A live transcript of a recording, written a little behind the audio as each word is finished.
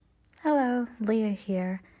Hello, Leah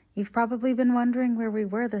here. You've probably been wondering where we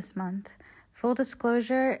were this month. Full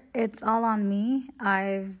disclosure, it's all on me.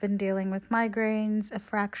 I've been dealing with migraines, a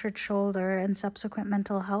fractured shoulder, and subsequent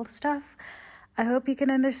mental health stuff. I hope you can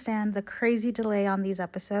understand the crazy delay on these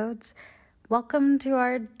episodes. Welcome to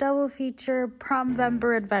our double feature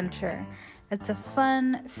Promvember adventure. It's a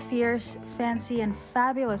fun, fierce, fancy, and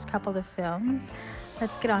fabulous couple of films.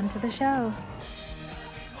 Let's get on to the show.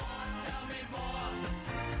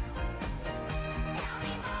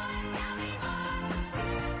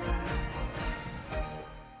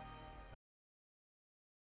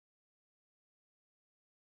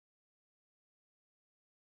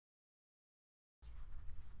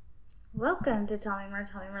 Welcome to Tell Me More,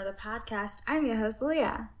 the podcast. I'm your host,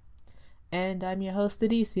 Leah. And I'm your host,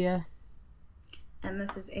 Adicia. And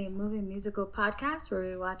this is a movie musical podcast where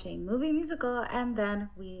we watch a movie musical and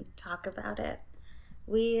then we talk about it.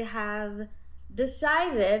 We have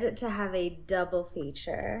decided to have a double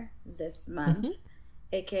feature this month,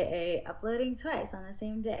 aka uploading twice on the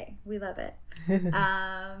same day. We love it.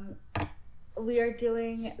 We are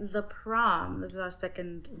doing The Prom. This is our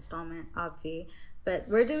second installment, obvi. But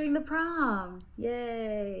we're doing The Prom.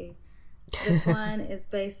 Yay. This one is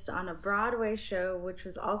based on a Broadway show, which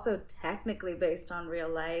was also technically based on real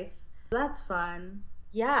life. That's fun.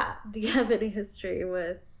 Yeah. Do you have any history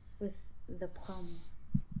with The Prom?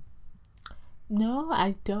 No,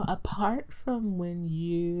 I don't. Apart from when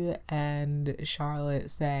you and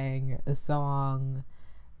Charlotte sang a song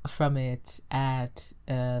from it at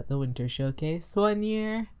the Winter Showcase one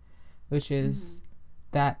year, which is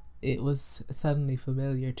that it was suddenly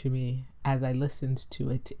familiar to me as I listened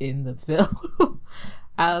to it in the film.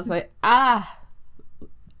 I was like,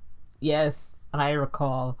 yes, I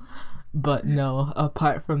recall. But no,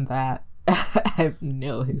 apart from that, I have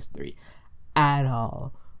no history at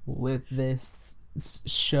all with this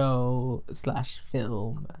show /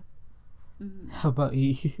 film. How about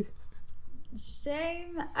you?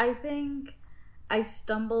 Same. I think I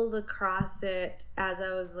stumbled across it as I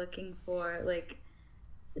was looking for, like,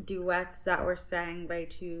 duets that were sang by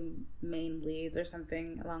two main leads or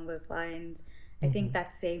something along those lines. I think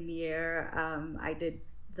that same year I did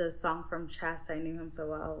the song from Chess. I knew him so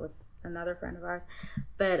well with another friend of ours.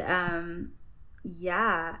 But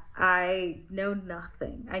yeah, I know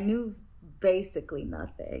nothing. I knew basically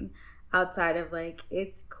nothing outside of, like,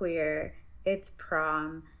 it's queer, it's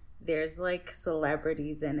prom, there's like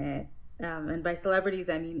celebrities in it, and by celebrities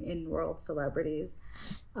I mean in-world celebrities.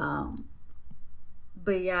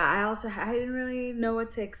 But yeah, I didn't really know what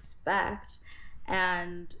to expect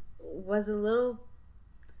and was a little,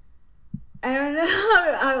 I don't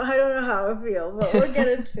know how I feel, but we'll get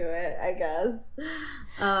into it, I guess.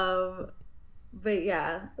 But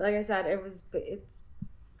yeah, like I said, it's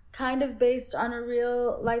kind of based on a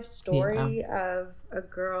real life story of a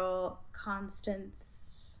girl,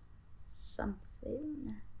 Constance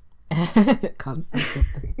something. Constance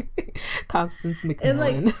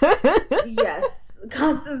McMillan. Yes.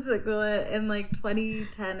 Constance McMillan in like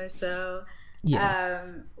 2010 or so.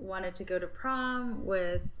 Yes. Wanted to go to prom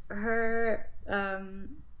with her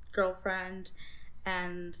girlfriend,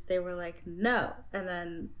 and they were like, no. And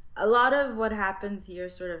then a lot of what happens here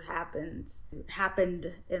sort of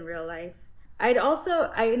happened in real life.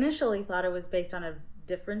 I initially thought it was based on a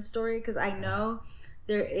different story, because I know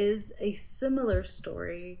there is a similar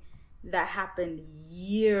story that happened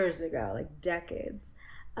years ago, like decades,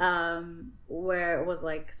 where it was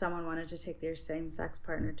like someone wanted to take their same-sex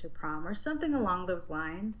partner to prom or something along those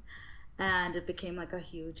lines, and it became like a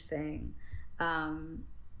huge thing.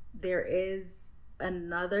 There is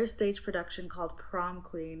another stage production called Prom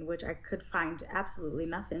Queen, which I could find absolutely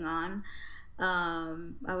nothing on.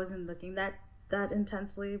 I wasn't looking that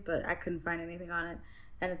intensely, but I couldn't find anything on it,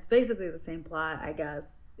 and it's basically the same plot, I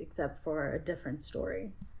guess, except for a different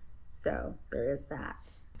story. So there is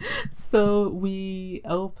that. So we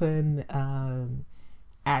open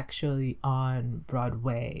actually on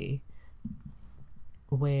Broadway,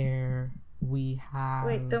 where we have...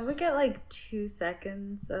 Wait, don't we get like 2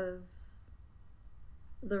 seconds of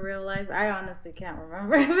the real life? I honestly can't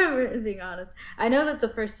remember, being honest. I know that the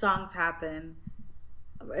first songs happen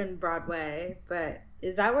in Broadway, but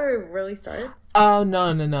is that where it really starts? Oh,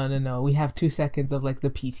 no. We have 2 seconds of like the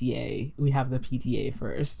PTA. We have the PTA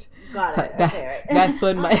first. Got so it. Okay, right. That's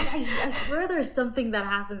when my... I swear there's something that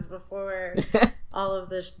happens before all of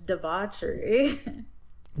this debauchery.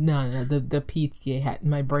 No, the PTA had...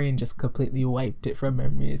 My brain just completely wiped it from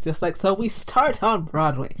memory. It's just like, so we start on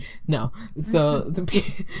Broadway. No. So the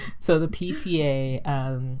PTA,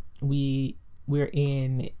 we're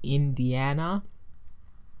in Indiana.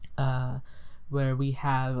 where we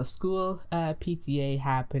have a school PTA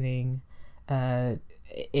happening.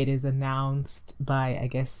 It is announced by, I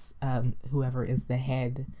guess, whoever is the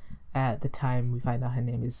head at the time. We find out her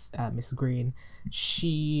name is Miss Green.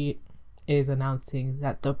 She is announcing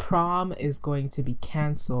that the prom is going to be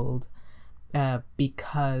cancelled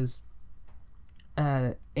because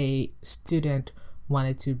a student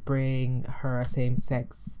wanted to bring her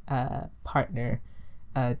same-sex partner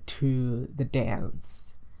to the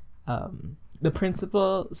dance. The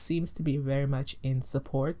principal seems to be very much in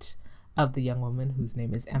support of the young woman whose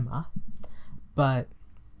name is Emma, but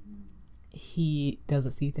he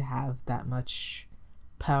doesn't seem to have that much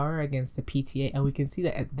power against the PTA, and we can see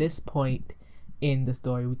that at this point in the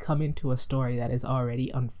story we come into a story that is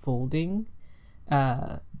already unfolding,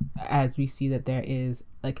 as we see that there is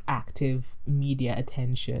like active media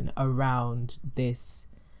attention around this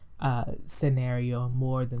scenario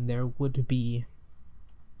more than there would be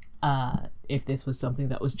if this was something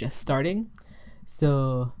that was just starting.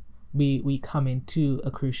 So we come into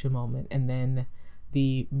a crucial moment, and then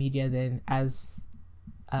the media then, as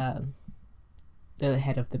the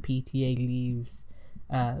head of the PTA leaves,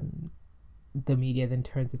 the media then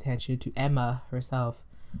turns attention to Emma herself,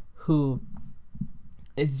 who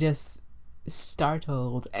is just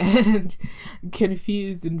startled and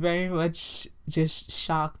confused and very much just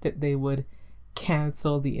shocked that they would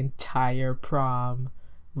cancel the entire prom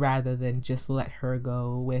rather than just let her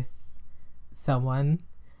go with someone.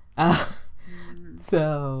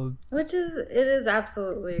 So it is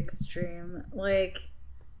absolutely extreme. Like,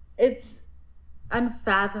 it's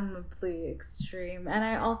unfathomably extreme. And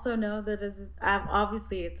I also know that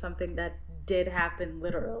obviously it's something that did happen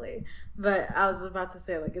literally, but I was about to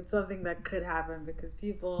say, like, it's something that could happen because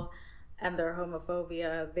people and their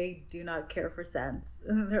homophobia, they do not care for sense.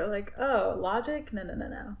 And they're like, oh, logic?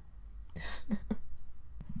 No.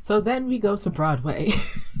 So then we go to Broadway.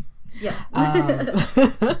 Yeah.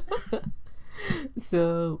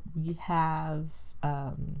 So we have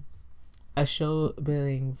a show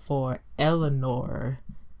billing for Eleanor,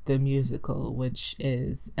 the musical, which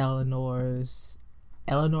is Eleanor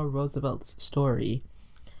Roosevelt's story.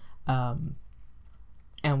 And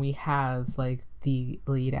we have like the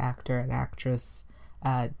lead actor and actress,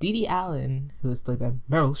 Dee Allen, who is played by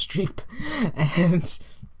Meryl Streep,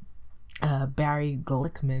 and Barry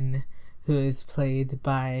Glickman, who is played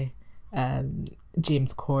by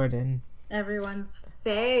James Corden. Everyone's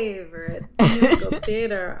favorite musical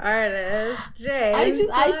theater artist, James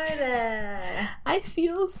Corden. I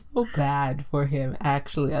feel so bad for him,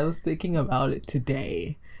 actually. I was thinking about it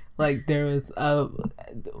today. Like, there was a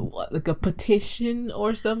petition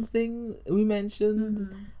or something we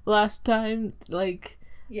mentioned last time. Like,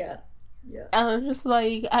 yeah. And I was just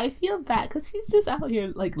like, I feel bad because he's just out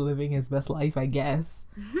here like living his best life, I guess.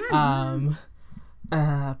 But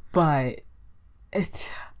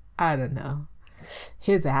I don't know.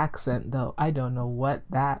 His accent, though, I don't know what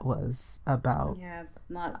that was about. Yeah, it's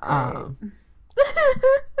not great.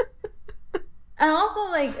 And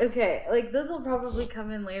also, like, okay, like, this will probably come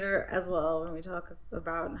in later as well when we talk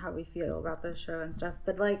about how we feel about the show and stuff.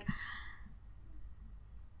 But, like,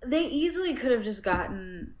 they easily could have just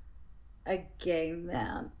gotten a gay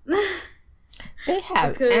man. They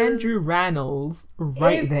have Andrew Rannells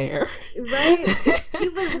there. Right? He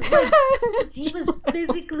was like, he was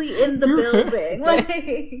physically in the building. Like,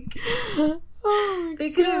 they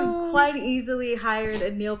could have quite easily hired a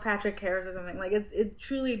Neil Patrick Harris or something. Like, it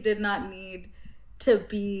truly did not need to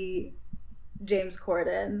be James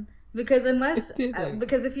Corden, because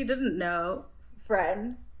because if you didn't know,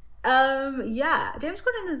 friends, James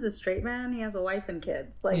Corden is a straight man. He has a wife and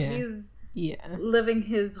kids. Like, he's living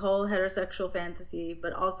his whole heterosexual fantasy,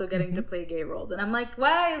 but also getting to play gay roles. And I'm like,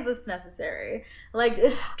 why is this necessary? Like,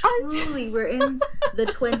 it's truly, we're in the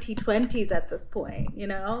 2020s at this point, you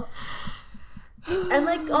know? And,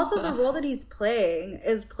 like, also the role that he's playing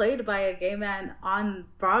is played by a gay man on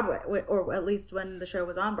Broadway, or at least when the show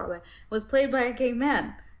was on Broadway, was played by a gay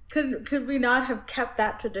man. Could we not have kept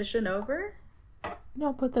that tradition over?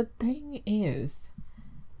 No, but the thing is,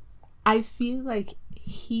 I feel like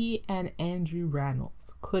he and Andrew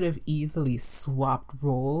Rannells could have easily swapped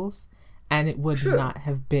roles, and it would not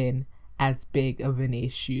have been as big of an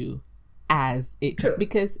issue as it could,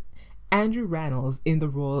 because Andrew Rannells in the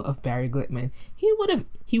role of Barry Glickman, he would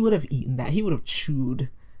have eaten that. He would have chewed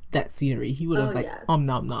that scenery. He would have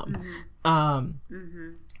nom nom.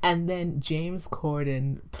 And then James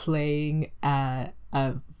Corden playing a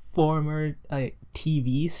former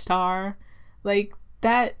TV star, like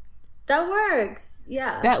that That works.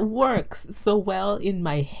 Yeah. That works so well in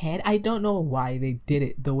my head. I don't know why they did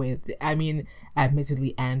it the way. I mean,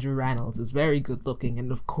 admittedly, Andrew Rannells is very good looking,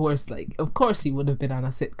 and of course, he would have been on a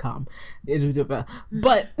sitcom. It would have,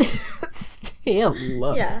 but still,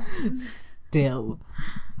 Yeah. Still.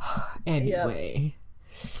 Anyway,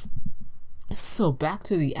 so back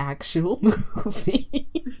to the actual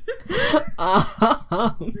movie.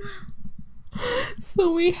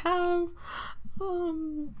 So we have.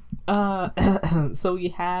 So we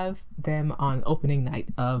have them on opening night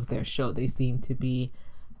of their show. They seem to be,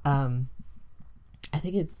 I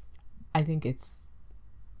think it's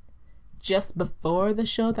just before the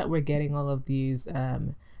show that we're getting all of these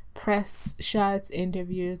press shots,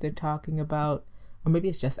 interviews. They're talking about, or maybe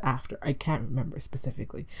it's just after. I can't remember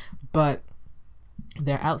specifically, but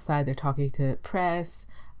they're outside. They're talking to press.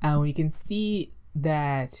 We can see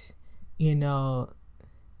that,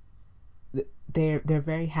 they're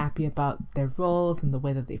very happy about their roles and the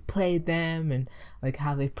way that they've played them, and like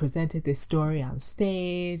how they presented this story on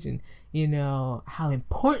stage, and how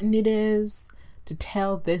important it is to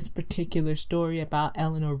tell this particular story about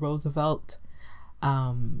Eleanor Roosevelt.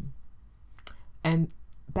 And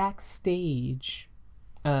backstage,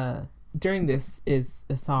 during this is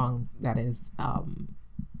a song that is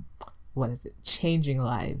Changing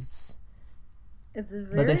Lives. It's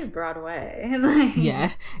very Broadway.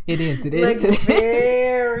 Yeah, it is. It is. Like,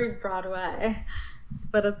 very Broadway.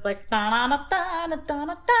 But it's like,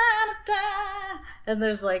 da-na-na-da-na-da-na-da-na-da. And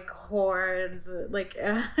there's like horns, like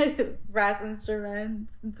brass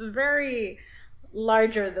instruments. It's very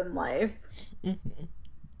larger than life. Mm-hmm.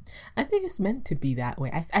 I think it's meant to be that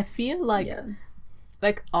way. I feel like,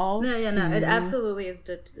 like all. No, it absolutely is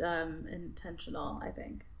intentional, I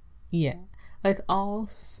think. Yeah, like all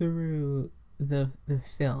through the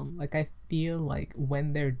film, like I feel like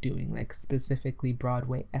when they're doing like specifically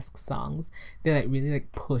Broadway-esque songs, they like really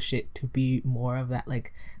like push it to be more of that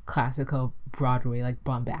like classical Broadway like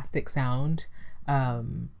bombastic sound,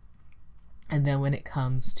 and then when it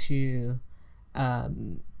comes to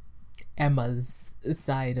Emma's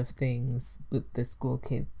side of things with the school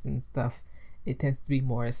kids and stuff, it tends to be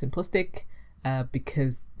more simplistic,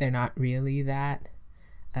 because they're not really that.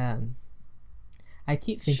 I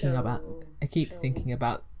keep thinking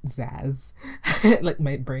about Zaz. Like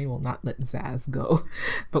my brain will not let Zaz go,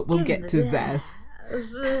 but we'll get to Zaz.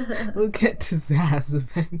 We'll get to Zaz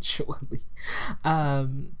eventually.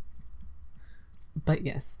 But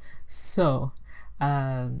yes, so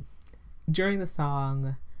during the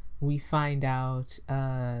song, we find out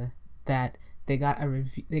that they got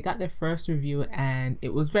their first review, and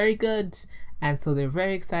it was very good. And so they're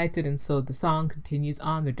very excited, and so the song continues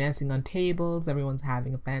on. They're dancing on tables. Everyone's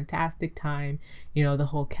having a fantastic time. The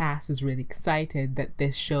whole cast is really excited that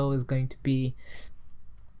this show is going to be,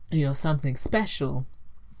 something special.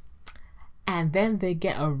 And then they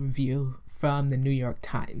get a review from the New York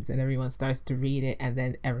Times, and everyone starts to read it, and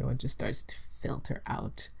then everyone just starts to filter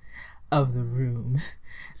out of the room.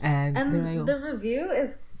 And like, the review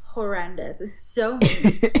is horrendous. It's so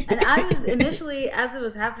mean. And I was initially, as it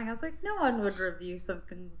was happening, I was like, no one would review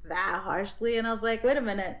something that harshly. And I was like, wait a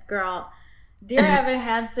minute, girl. Dear Evan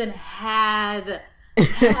Hansen had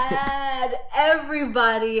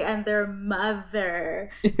everybody and their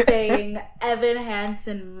mother saying Evan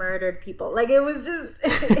Hansen murdered people. Like, it was just,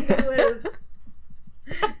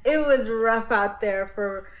 it was rough out there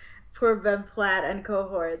for Ben Platt and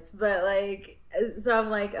cohorts. But like, so I'm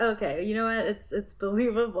like, okay, you know what? It's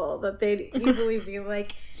believable that they'd easily be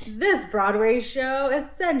like, this Broadway show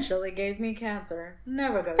essentially gave me cancer.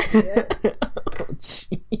 Never go see it. Oh,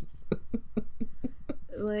 jeez.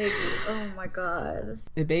 Like, oh my god.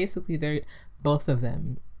 Basically, both of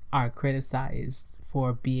them are criticized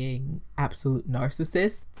for being absolute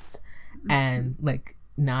narcissists and like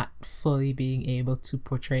not fully being able to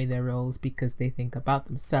portray their roles because they think about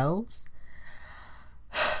themselves.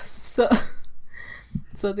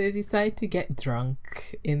 So they decide to get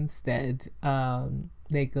drunk instead.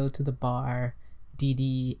 They go to the bar, Dee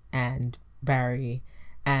Dee and Barry,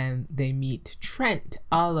 and they meet Trent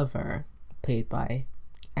Oliver, played by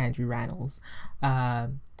Andrew Rannells,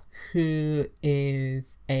 who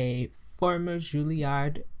is a former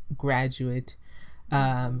Juilliard graduate,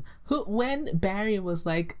 who, when Barry was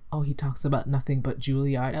like, oh, he talks about nothing but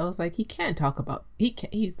Juilliard, I was like, he's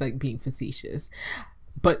like being facetious.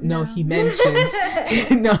 But no, he mentioned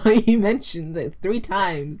it 3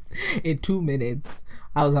 times in 2 minutes.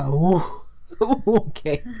 I was like, oh,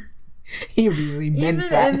 okay. He really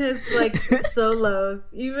meant that. Even in his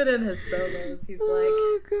solos, he's like,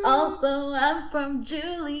 also I'm from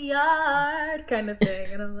Juilliard kind of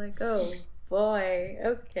thing. And I'm like, oh, boy.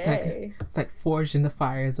 Okay. It's like forged in the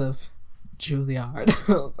fires of Juilliard.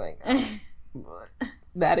 I was like,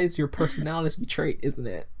 that is your personality trait, isn't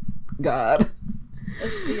it? God.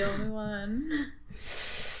 It's the only one.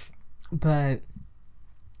 But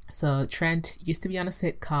so Trent used to be on a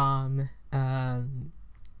sitcom, and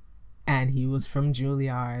he was from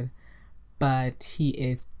Juilliard, but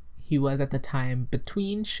he was at the time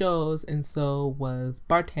between shows, and so was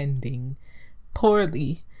bartending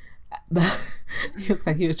poorly. He looks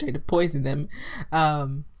like he was trying to poison them.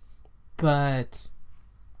 But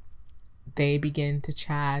they begin to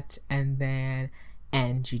chat, and then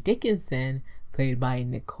Angie Dickinson, played by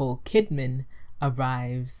Nicole Kidman,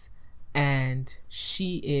 arrives, and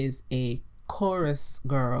she is a chorus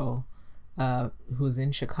girl who's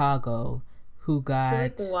in Chicago, who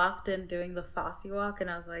got... She walked in doing the Fosse walk, and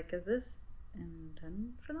I was like, is this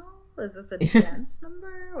intentional? Is this a dance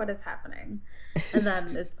number? What is happening? And then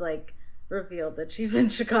it's revealed that she's in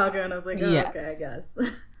Chicago, and I was like, oh, yeah. Okay, I guess.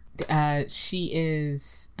 She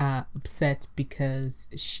is upset because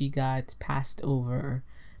she got passed over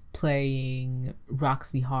playing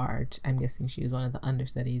Roxy Hart. I'm guessing she was one of the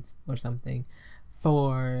understudies or something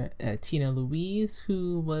for Tina Louise,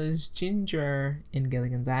 who was Ginger in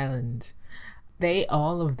Gilligan's Island.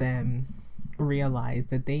 All of them realize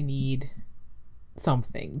that they need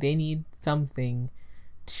something. They need something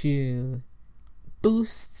to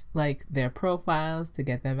boost their profiles, to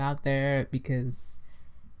get them out there, because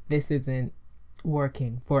this isn't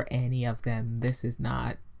working for any of them. This is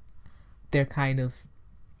not... They're kind of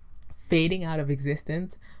fading out of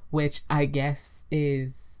existence, which I guess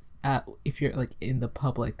is, if you're in the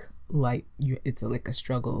public light, it's a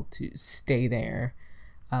struggle to stay there,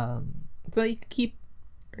 so you can keep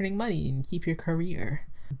earning money and keep your career.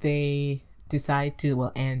 They decide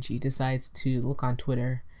to, Angie decides to look on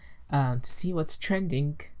Twitter to see what's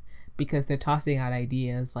trending, because they're tossing out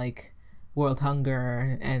ideas like world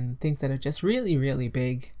hunger and things that are just really, really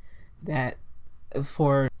big that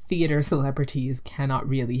for theater celebrities cannot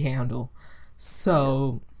really handle.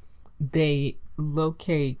 So they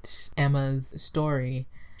locate Emma's story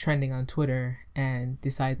trending on Twitter and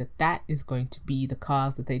decide that is going to be the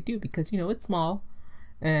cause that they do, because it's small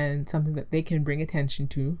and something that they can bring attention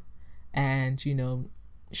to and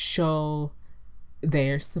show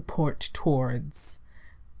their support towards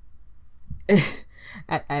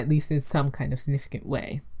at least in some kind of significant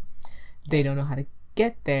way. They don't know how to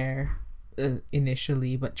get there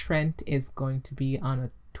initially, but Trent is going to be on a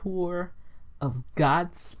tour of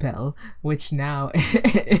Godspell, which now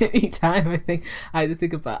anytime I just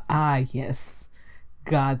think about, yes,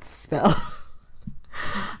 Godspell.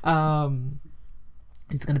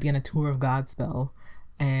 He's going to be on a tour of Godspell,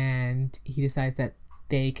 and he decides that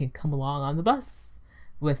they can come along on the bus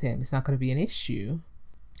with him. It's not going to be an issue,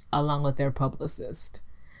 along with their publicist.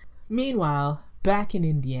 Meanwhile, back in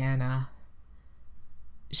Indiana,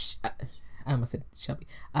 I almost said Shelby.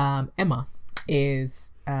 Emma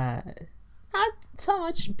is not so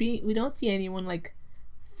much we don't see anyone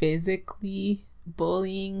physically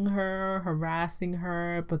bullying her, harassing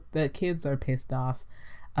her, but the kids are pissed off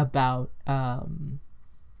about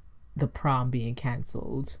the prom being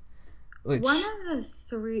canceled. Which... One of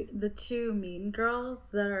the two mean girls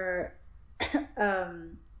that are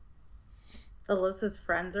Alyssa's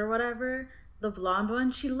friends or whatever, the blonde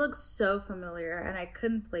one, she looks so familiar, and I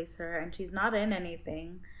couldn't place her, and she's not in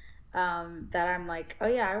anything that I'm like, oh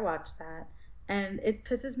yeah, I watched that, and it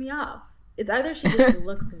pisses me off. It's either she just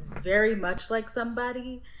looks very much like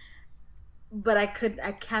somebody, but I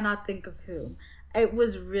cannot think of whom. It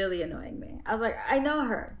was really annoying me. I was like, I know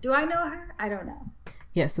her. Do I know her? I don't know.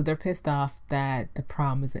 Yeah, so they're pissed off that the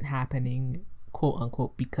prom isn't happening, quote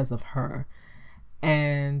unquote, because of her.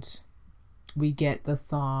 And we get the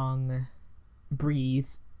song Breathe.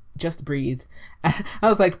 Just Breathe. I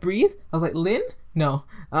was like, Breathe? I was like, Lynn? No.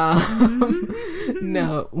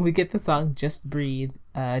 No, we get the song Just Breathe,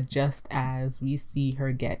 just as we see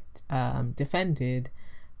her get defended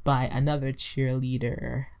by another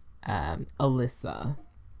cheerleader, Alyssa.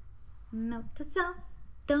 Note to self,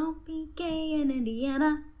 don't be gay in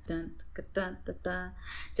Indiana. Dun, dun, dun, dun.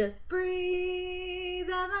 Just breathe.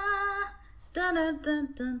 Dun, dun, dun,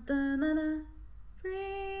 dun, dun, dun, dun.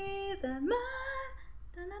 Breathe. Dun,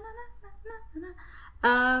 dun, dun, dun,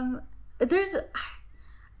 dun. There's,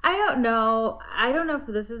 I don't know if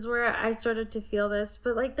this is where I started to feel this,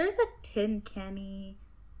 but there's a tin canny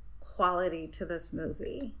quality to this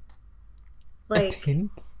movie. A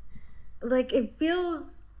tin? It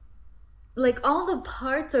feels like all the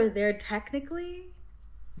parts are there technically,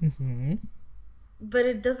 but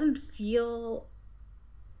it doesn't feel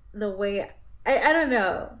the way, I don't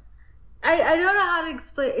know. I don't know how to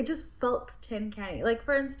explain. It just felt tin canny. Like,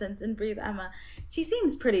 for instance, in Breathe Emma, she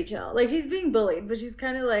seems pretty chill. Like, she's being bullied, but she's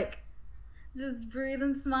kind of like, just breathe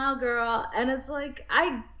and smile, girl. And it's like,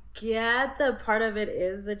 I get that part of it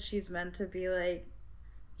is that she's meant to be like,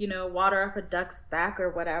 water off a duck's back or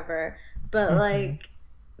whatever. But like,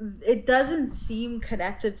 it doesn't seem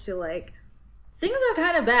connected to like, things are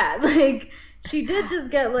kind of bad. Like, she did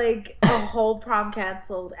just get like a whole prom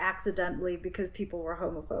canceled accidentally because people were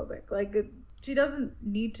homophobic. Like, she doesn't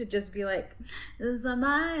need to just be like,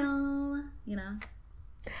 smile,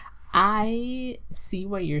 I see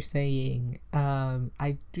what you're saying.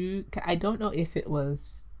 I don't know if it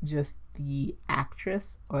was just the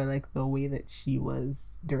actress or like the way that she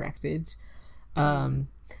was directed.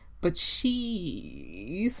 But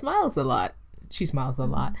she smiles a lot. She smiles a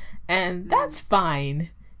lot. And that's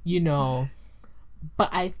fine, But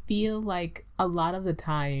I feel like a lot of the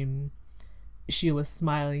time she was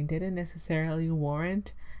smiling didn't necessarily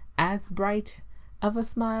warrant as bright of a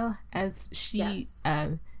smile as she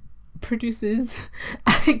produces.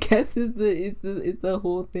 I guess is the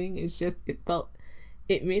whole thing. It's just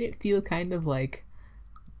it made it feel kind of like,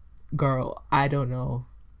 girl, I don't know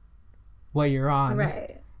what you're on,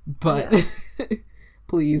 right? But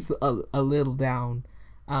please a little down.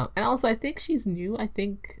 And also I think she's new. I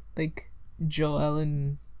think like Jo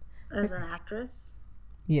Ellen as an actress.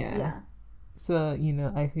 Yeah. So,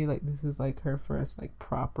 I feel like this is like her first like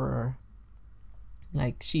proper,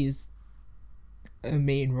 like, she's a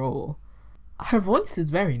main role. Her voice is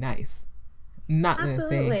very nice. Not gonna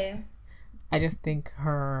say. I just think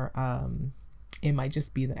her it might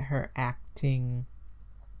just be that her acting,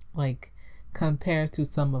 like, compared to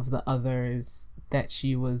some of the others that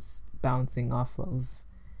she was bouncing off of,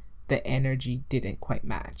 the energy didn't quite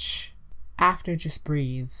match. After Just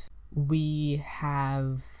Breathe, we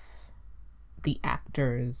have the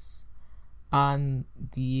actors on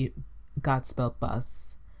the Godspell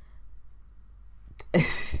bus.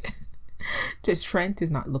 Just Trent is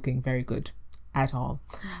not looking very good at all.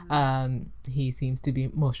 He seems to be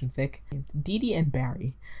motion sick. Didi and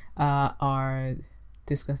Barry are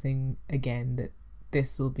discussing again that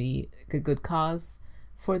this will be a good cause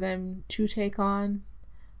for them to take on.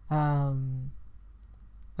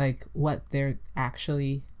 Like what they're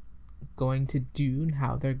actually going to do and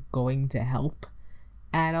how they're going to help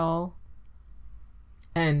at all.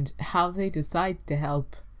 And how they decide to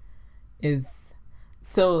help is...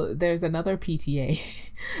 So there's another PTA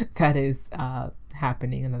that is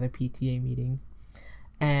happening, another PTA meeting.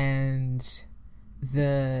 And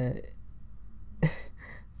they're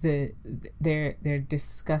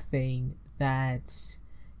discussing that,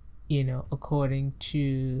 according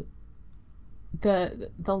to the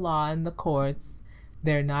law and the courts,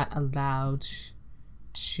 they're not allowed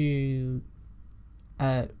to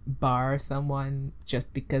bar someone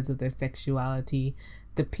just because of their sexuality.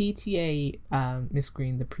 The PTA, Miss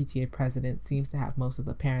Green, the PTA president, seems to have most of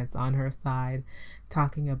the parents on her side,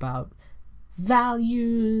 talking about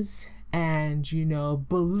values and,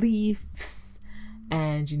 beliefs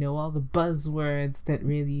and, all the buzzwords that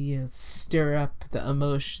really stir up the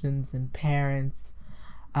emotions in parents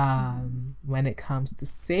when it comes to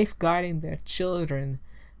safeguarding their children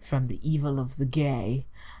from the evil of the gay.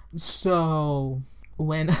 So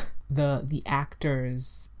when the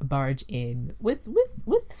actors barge in with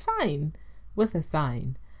a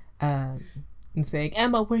sign and saying,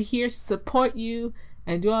 Emma, we're here to support you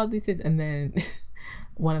and do all these things, and then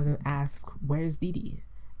one of them asks, where's Didi?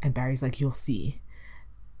 And Barry's like, you'll see.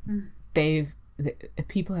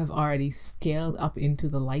 People have already scaled up into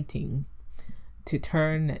the lighting to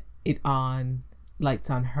turn it on, lights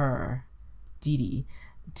on her, Didi,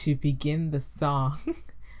 to begin the song.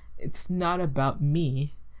 It's not about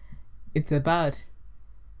me. It's about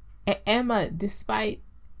Emma. Despite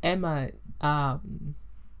Emma,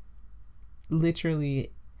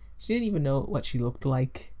 literally, she didn't even know what she looked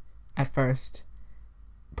like at first.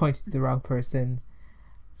 Pointed to the wrong person.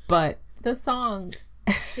 But the song...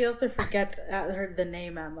 She also forgets the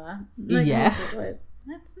name Emma. Yeah.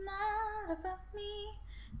 It's not about me.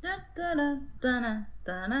 Da, da, da, da, da,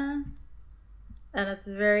 da, da. And it's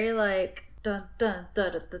very like... Dun, dun,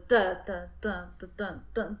 dun, dun, dun, dun, dun, dun, dun,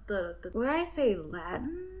 dun, dun, dun. Would I say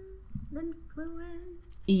Latin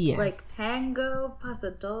influence? Yes. Like tango, paso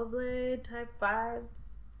doble type vibes.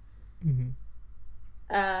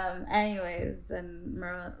 Anyways, and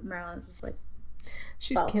Marilyn's just like...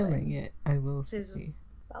 She's killing it, I will say.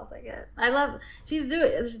 Belting it. I love... She's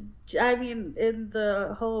doing... I mean, in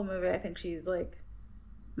the whole movie, I think she's like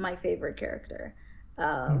my favorite character.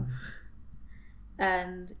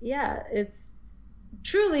 And yeah, it's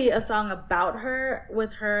truly a song about her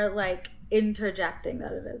with her like interjecting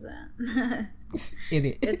that it isn't.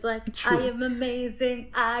 It's like, True. I am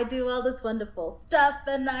amazing, I do all this wonderful stuff,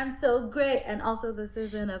 and I'm so great. And also, this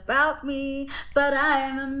isn't about me, but I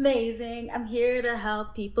am amazing. I'm here to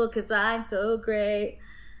help people because I'm so great.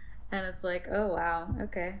 And it's like, oh wow,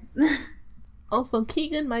 okay. Also,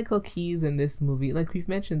 Keegan Michael Key's in this movie. Like we've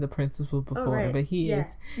mentioned the principal before, Oh, right. but Yeah.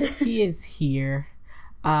 he is here.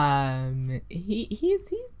 He's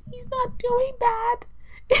not doing bad.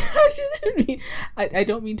 I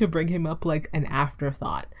don't mean to bring him up like an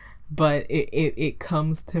afterthought, but it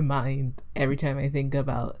comes to mind every time I think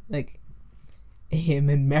about like him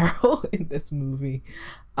and Meryl in this movie.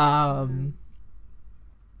 Because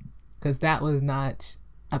that was not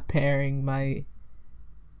a pairing my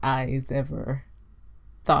eyes ever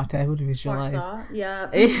thought I would visualize. Yeah.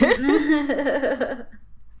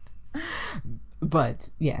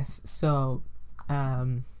 But yes, so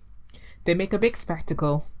they make a big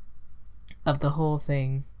spectacle of the whole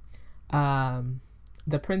thing.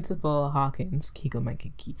 The principal, Hawkins, Keegan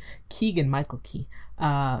Michael Key,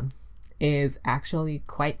 is actually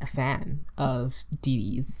quite a fan of Dee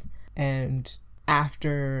Dee's. And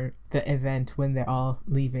after the event, when they're all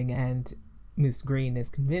leaving and Miss Green is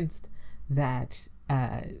convinced that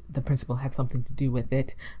the principal had something to do with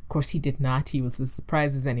it. Of course, he did not. He was as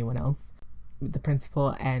surprised as anyone else. The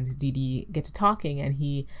principal and Dee Dee get to talking, and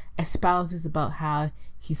he espouses about how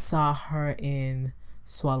he saw her in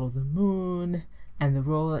Swallow the Moon and the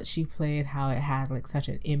role that she played, how it had like such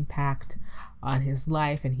an impact on his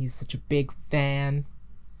life, and he's such a big fan.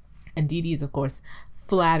 And Dee Dee is, of course,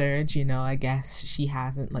 flattered. You know, I guess she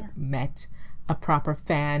hasn't like met a proper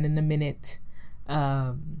fan in a minute,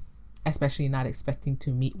 especially not expecting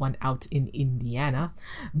to meet one out in Indiana.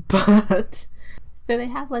 But so they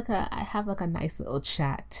have like a nice little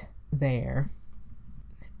chat there.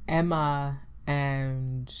 Emma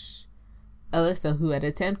and Alyssa, who had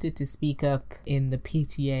attempted to speak up in the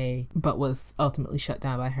PTA but was ultimately shut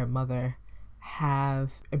down by her mother,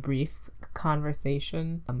 have a brief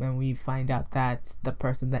conversation, and we find out that the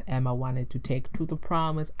person that Emma wanted to take to the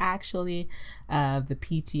prom was actually the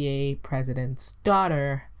PTA president's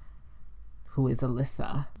daughter, who is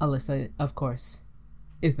Alyssa. Alyssa, of course,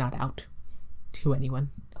 is not out to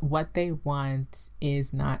anyone. What they want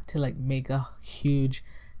is not to like make a huge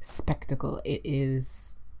spectacle. It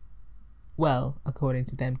is, well, according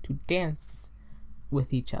to them, to dance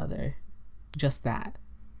with each other. Just that.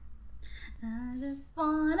 I just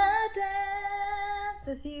wanna dance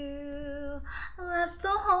with you. Let the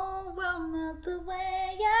whole world melt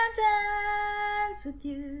away and dance with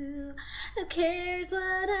you. Who cares what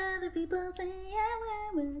other people say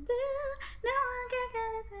and when we're through? No one can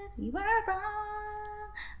convince us we were wrong.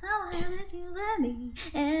 All I have is you, let me,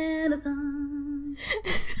 and a song.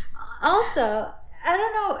 Also, I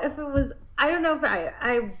don't know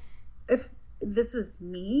if this was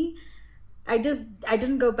me. I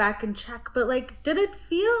didn't go back and check, but like, did it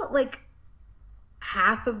feel like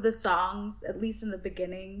half of the songs, at least in the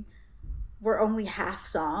beginning, were only half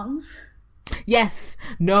songs? Yes.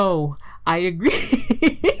 No. I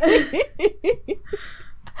agree.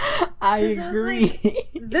 I agree. Like,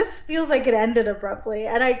 this feels like it ended abruptly,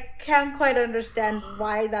 and I can't quite understand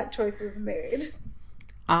why that choice was made.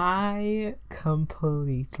 I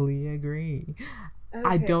completely agree. Okay,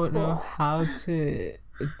 I don't know how to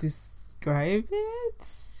describe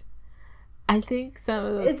it. I think some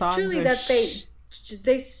of the songs truly that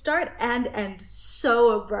they start and end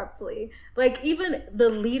so abruptly. Like, even the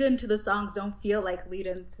lead into the songs don't feel like lead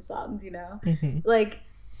into songs, you know? Mm-hmm. Like,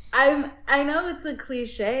 I know it's a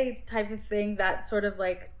cliche type of thing, that sort of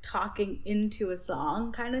like talking into a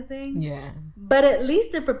song kind of thing. Yeah. But at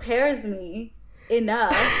least it prepares me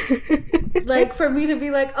enough like for me to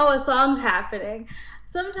be like, oh, a song's happening.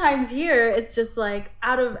 Sometimes here it's just like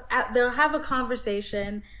they'll have a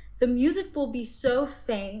conversation, the music will be so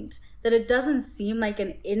faint that it doesn't seem like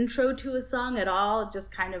an intro to a song at all,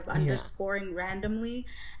 just kind of underscoring randomly,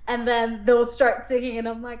 and then they'll start singing and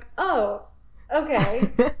I'm like, oh, okay,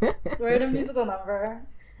 we're in a musical number.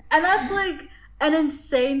 And that's like an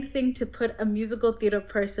insane thing to put a musical theater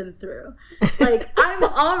person through. Like, I'm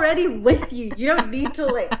already with you. You don't need to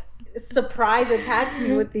like surprise attack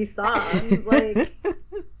me with these songs. Like,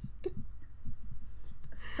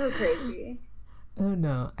 so crazy. Oh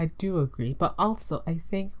no, I do agree. But also, I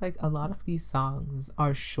think like a lot of these songs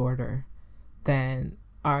are shorter than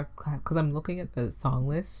our class. Because I'm looking at the song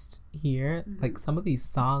list here. Mm-hmm. Like, some of these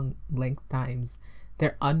song length times,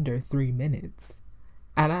 they're under 3 minutes.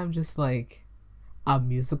 And I'm just like, a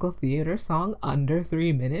musical theater song under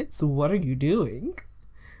 3 minutes? What are you doing?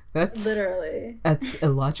 Literally. That's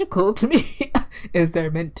illogical to me. Is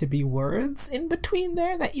there meant to be words in between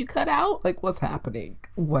there that you cut out? Like, what's happening?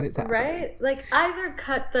 What is happening? Right? Like, either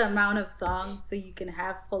cut the amount of songs so you can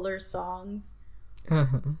have fuller songs.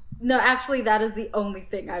 Uh-huh. No, actually, that is the only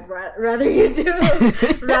thing I'd rather you do,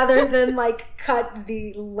 rather than like cut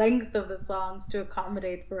the length of the songs to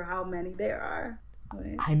accommodate for how many there are.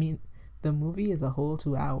 Right? I mean, the movie is a whole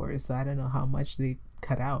 2 hours, so I don't know how much they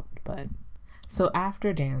cut out. But so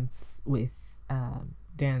after Dance with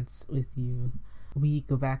You, we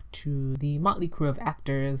go back to the motley crew of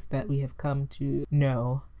actors that we have come to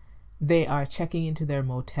know. They are checking into their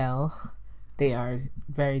motel. They are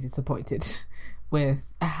very disappointed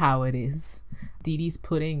with how it is. Dee Dee's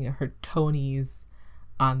putting her Tonys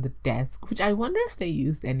on the desk, which I wonder if they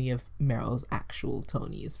used any of Meryl's actual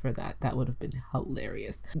Tonys for that. That would have been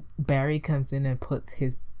hilarious. Barry comes in and puts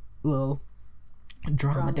his little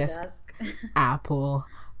drama desk apple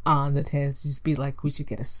on the desk. Just be like, we should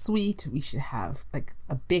get a suite. We should have like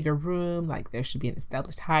a bigger room. Like there should be an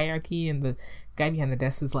established hierarchy. And the guy behind the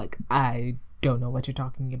desk is like, I don't know what you're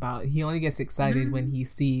talking about. He only gets excited when he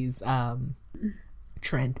sees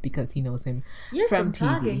Trent because he knows him from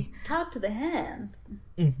TV. Talk to the hand.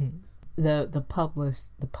 Mm-hmm. The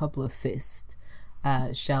publicist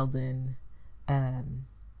Sheldon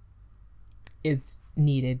is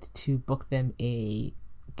needed to book them a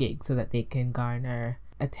gig so that they can garner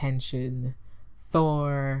attention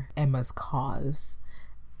for Emma's cause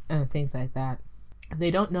and things like that.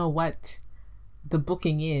 They don't know what the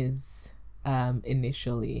booking is.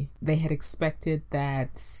 Initially they had expected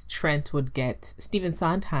that Trent would get Stephen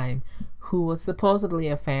Sondheim, who was supposedly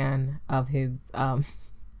a fan of his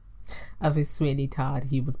Sweeney Todd.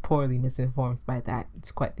 He was poorly misinformed by that.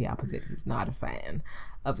 It's quite the opposite. He was not a fan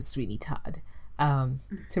of his Sweeney Todd,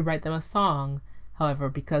 to write them a song. However,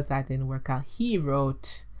 because that didn't work out, he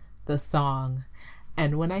wrote the song.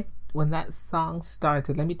 And when that song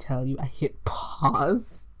started, let me tell you, I hit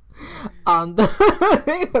pause on the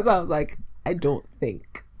because I was like, I don't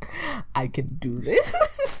think I can do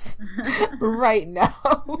this right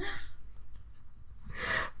now.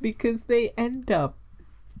 Because they end up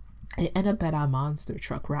at our monster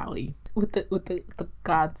truck rally with the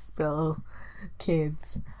Godspell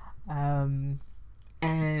kids.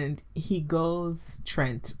 And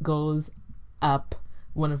Trent goes up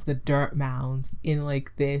one of the dirt mounds in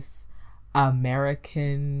like this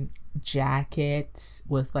American jacket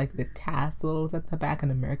with like the tassels at the back, an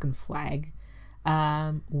American flag,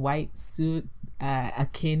 white suit,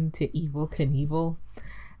 akin to Evel Knievel,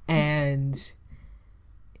 and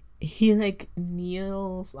he like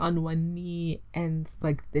kneels on one knee and it's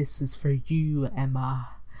like, this is for you, Emma,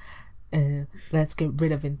 let's get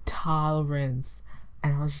rid of intolerance.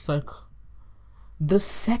 And I was just like, the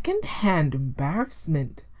second-hand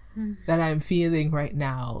embarrassment that I'm feeling right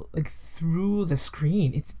now, like through the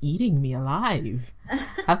screen, it's eating me alive.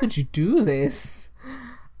 How could you do this?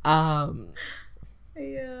 Yeah.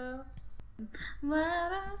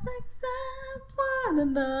 Let us accept one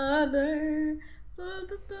another. Where's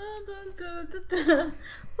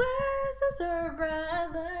sister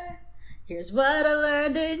brother? Here's what I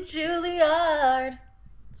learned in Juilliard.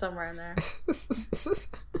 Somewhere in there.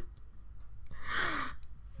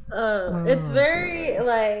 It's very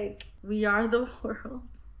like We Are the World.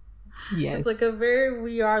 Yes. It's like a very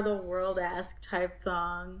We Are the World-esque type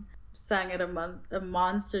song, sung at a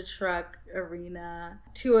monster truck arena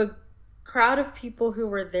to a crowd of people who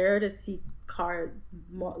were there to see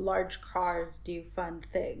large cars do fun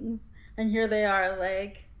things. And here they are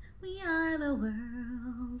like, we are the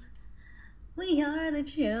world. We are the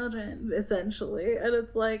children, essentially. And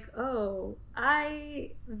it's like, oh,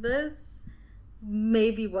 this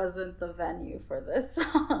maybe wasn't the venue for this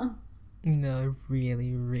song. No, it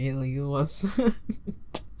really, really wasn't.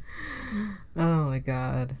 Oh my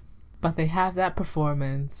god. But they have that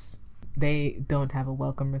performance. They don't have a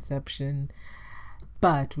welcome reception.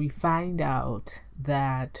 But we find out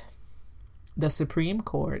that the Supreme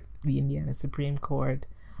Court, the Indiana Supreme Court,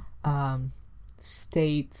 has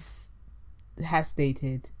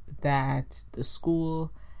stated that the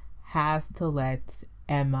school has to let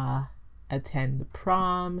Emma attend the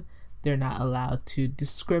prom. They're not allowed to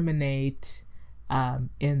discriminate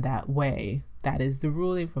in that way. That is the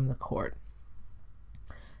ruling from the court.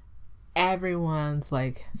 Everyone's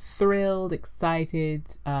like thrilled,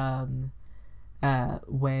 excited when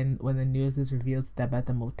the news is revealed to them at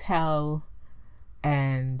the motel,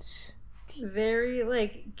 and very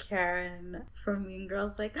like Karen from Mean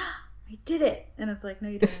Girls, like, I did it, and it's like, no,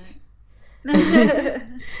 you didn't.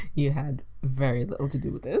 You had very little to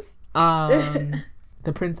do with this. The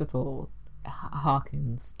principal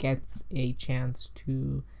Hawkins gets a chance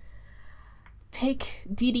to take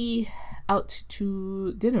Dee Dee out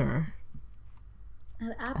to dinner.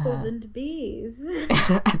 At Apples and Bees.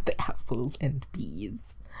 At the Apples and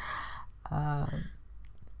Bees. I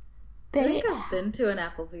think I've been to an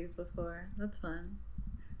Applebee's before. That's fun.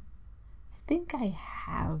 I think I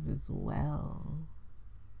have as well.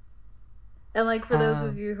 And like for those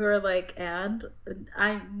of you who are like,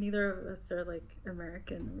 neither of us are like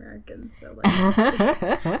American, so like,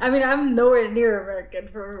 I mean, I'm nowhere near American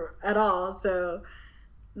at all, so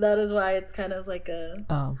that is why it's kind of like a.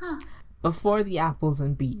 Before the Apples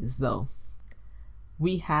and Bees, though,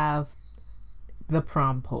 we have the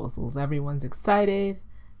promposals. Everyone's excited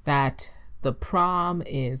that the prom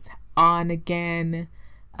is on again.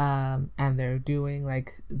 And they're doing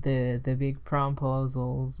like the big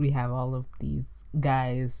promposals. We have all of these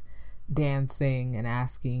guys dancing and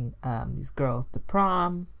asking these girls to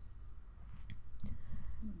prom.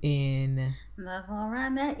 In before I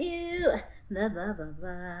met you, blah blah blah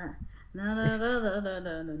blah, na na na na na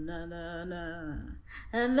na na na na,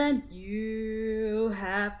 and then you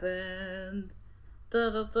happened. Da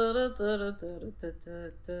da da da da da da da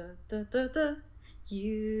da da da.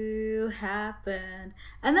 You happen.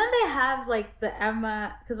 And then they have like the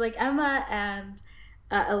Emma, because like Emma and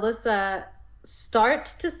Alyssa start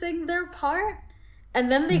to sing their part,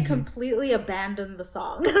 and then they completely abandon the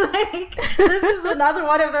song. Like, this is another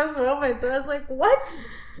one of those moments where I was like, what?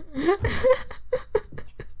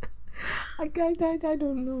 I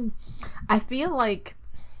don't know. I feel like,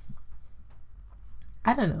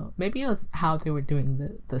 I don't know, maybe it was how they were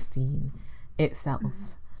doing the scene itself.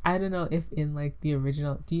 I don't know if in like the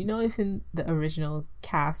original, do you know if in the original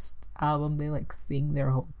cast album they like sing their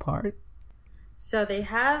whole part? So they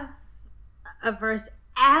have a verse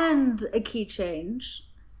and a key change.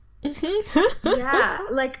 Yeah,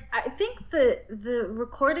 like I think the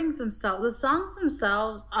recordings themselves, the songs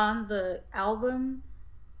themselves on the album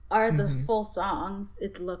are the full songs,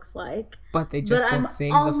 it looks like. But they just don't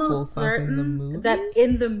sing the full songs in the movie? That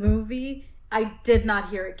in the movie I did not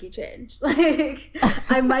hear a key change. Like,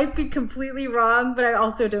 I might be completely wrong, but I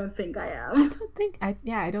also don't think I am. I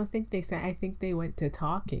don't think they sang. I think they went to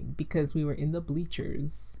talking because we were in the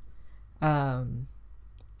bleachers. And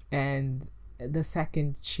the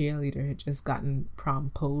second cheerleader had just gotten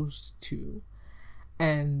proposed to.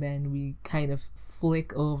 And then we kind of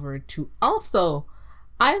flick over to, also,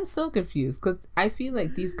 I am so confused because I feel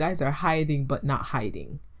like these guys are hiding but not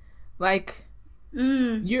hiding. Like,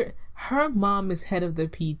 her mom is head of the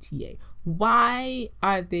PTA. Why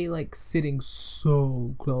are they like sitting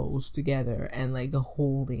so close together and like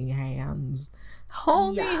holding hands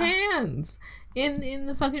in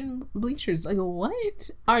the fucking bleachers? Like, what?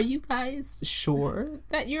 Are you guys sure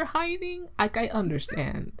that you're hiding? Like, I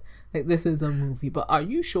understand, like, this is a movie, but are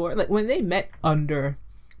you sure? Like, when they met under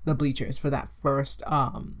the bleachers for that first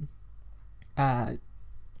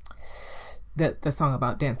the song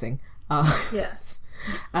about dancing, yes.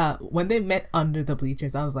 When they met under the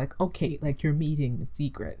bleachers, I was like, okay, like, you're meeting in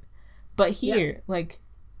secret. But here, like,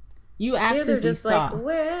 you actively they're just saw, like,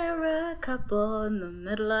 we're a couple in the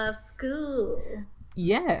middle of school.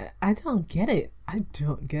 Yeah, I don't get it.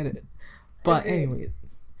 But anyway,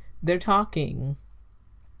 they're talking,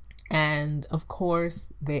 and of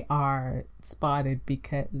course they are spotted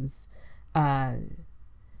because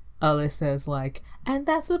Alyssa's like, and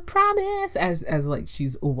that's a promise, as like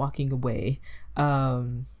she's walking away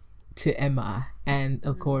to Emma, and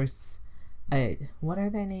of course what are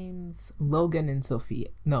their names? Logan and Sophia.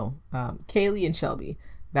 No, Kaylee and Shelby.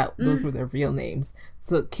 Those were their real names.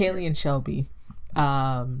 So Kaylee and Shelby.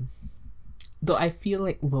 Though I feel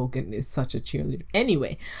like Logan is such a cheerleader.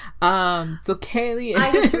 Anyway, so Kaylee.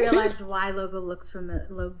 I just realized why Logan looks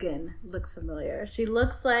familiar. She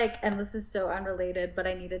looks like, and this is so unrelated, but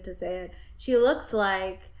I needed to say it. She looks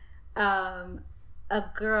like a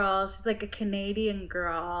girl. She's like a Canadian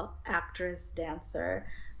girl, actress, dancer,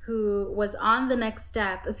 who was on The Next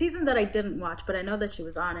Step, a season that I didn't watch, but I know that she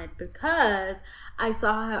was on it because I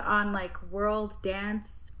saw her on like World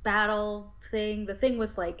Dance Battle thing, the thing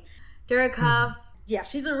with like Derek Huff. Yeah,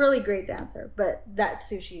 she's a really great dancer, but that's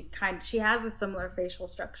who she has a similar facial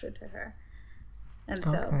structure to her. And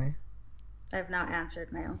so I've now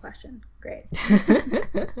answered my own question. Great.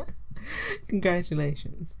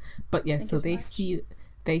 Congratulations. But yes, so they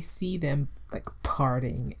see them like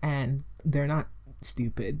parting, and they're not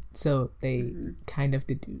stupid, so they kind of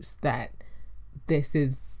deduce that this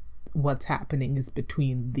is what's happening is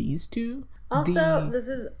between these two. Also, this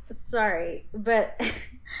is, sorry, but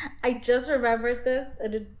I just remembered this,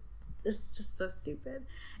 and it's just so stupid.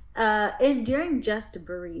 During Just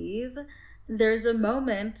Breathe, There's a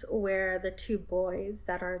moment where the two boys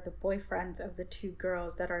that are the boyfriends of the two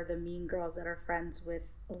girls that are the mean girls that are friends with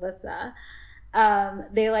Alyssa,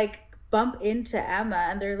 they like bump into Emma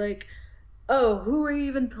and they're like, oh, who are you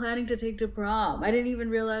even planning to take to prom? I didn't even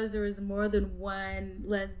realize there was more than one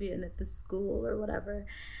lesbian at the school or whatever.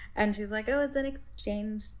 And she's like, oh, it's an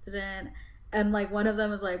exchange student. And like one of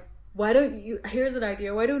them is like, why don't you, here's an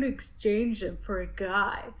idea, why don't you exchange him for a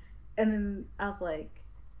guy? And then I was like,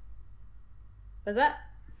 was that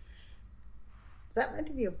meant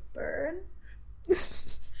to be a burn?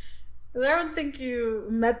 Because I don't think you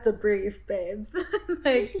met the brief, babes.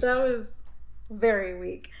 Like, that was very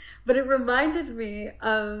weak. But it reminded me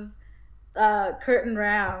of Kurt and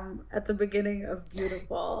Ram at the beginning of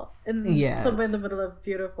Beautiful. And somewhere in the middle of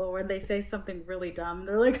Beautiful, when they say something really dumb.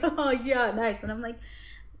 They're like, oh, yeah, nice. And I'm like,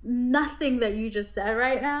 nothing that you just said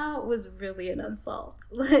right now was really an insult.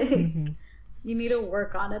 Like, you need to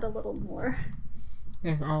work on it a little more.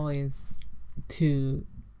 There's always two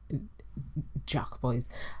jock boys.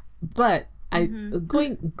 But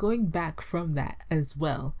going back from that as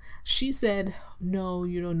well, she said, no,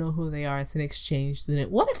 you don't know who they are, it's an exchange student.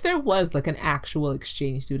 What if there was like an actual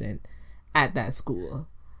exchange student at that school?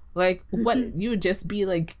 Like, what, you would just be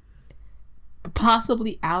like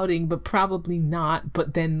possibly outing but probably not,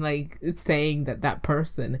 but then like it's saying that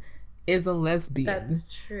person is a lesbian. That's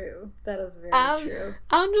true. That is very true.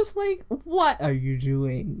 I'm just like, what are you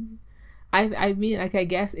doing? I mean, like, I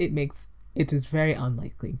guess it is very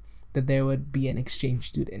unlikely that there would be an exchange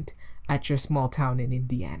student at your small town in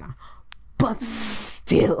Indiana. But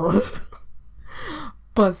still.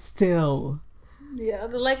 Yeah,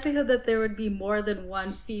 the likelihood that there would be more than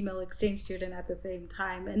one female exchange student at the same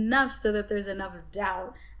time, enough so that there's enough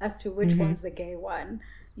doubt as to which one's the gay one.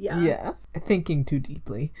 Yeah, thinking too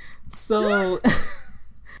deeply. So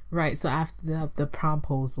right, so after the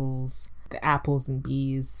promposals, the apples and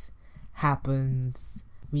bees happens,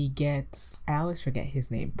 we get, I always forget his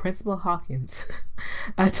name, Principal Hawkins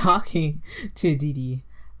talking to Dee Dee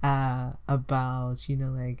about, you know,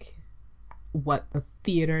 like what the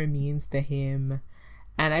theater means to him.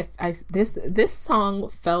 And I this song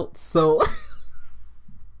felt so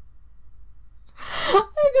I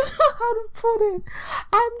don't know how to put it.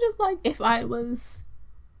 I'm just like, if I was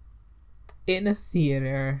in a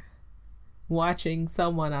theater watching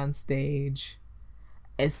someone on stage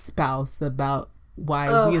espouse about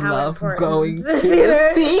why we love going to the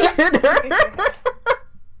theater,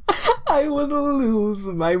 I would lose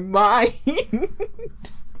my mind.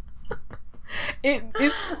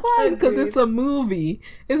 It's fine because it's a movie.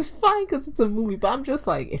 But I'm just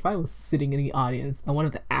like, if I was sitting in the audience and one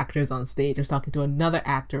of the actors on stage was talking to another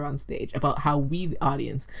actor on stage about how we, the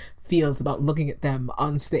audience, feels about looking at them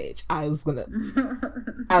on stage, I was gonna,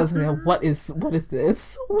 what is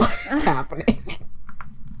this? What is happening?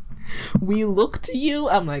 We look to you.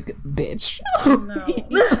 I'm like, bitch. No.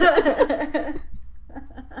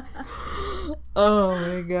 Oh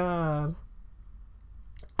my god.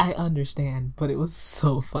 I understand, but it was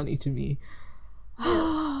so funny to me.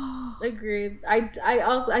 Agreed. I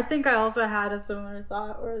think I also had a similar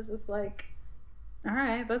thought where it's just like, all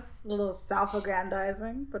right, that's a little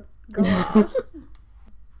self-aggrandizing, but go on.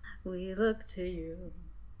 We look to you.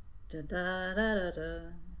 Da da da da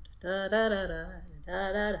da da da da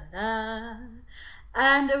da da da.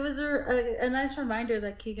 And it was a nice reminder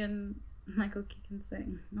that Michael Keegan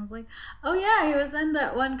sang. And I was like, oh yeah, he was in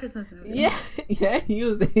that one Christmas movie. Yeah, he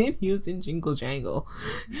was in Jingle Jangle.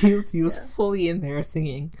 He was fully in there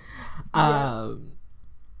singing. I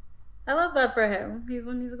love that for him. He's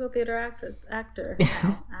a musical theater actor.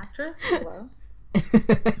 Actress? Hello.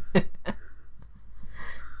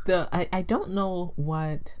 I don't know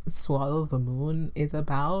what Swallow the Moon is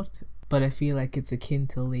about, but I feel like it's akin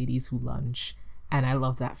to Ladies Who Lunch, and I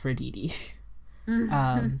love that for Dee Dee.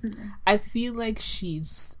 I feel like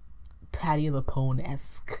she's Patti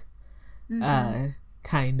LuPone-esque,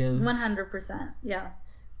 kind of. 100%, yeah.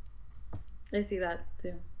 I see that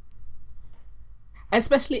too.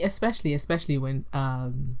 Especially when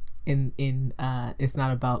in It's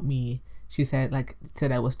Not About Me, she said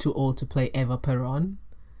I was too old to play Eva Peron,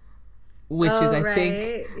 which is I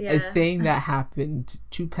think a thing that happened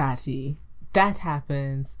to Patti. That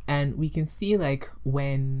happens, and we can see like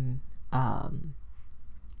when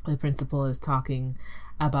the principal is talking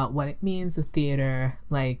about what it means, the theater,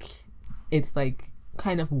 like it's like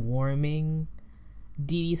kind of warming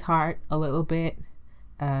Dee Dee's heart a little bit,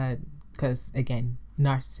 because again,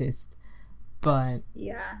 narcissist, but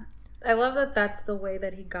yeah, I love that that's the way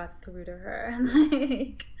that he got through to her.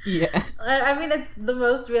 Like, yeah, I mean, it's the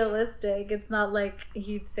most realistic. It's not like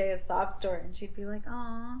he'd say a sob story and she'd be like,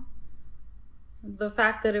 "Aw." The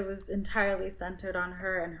fact that it was entirely centered on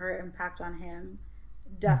her and her impact on him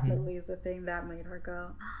Mm-hmm. definitely is the thing that made her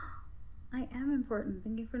go, I am important.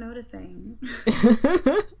 Thank you for noticing.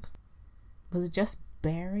 Was it just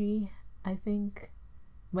Barry, I think,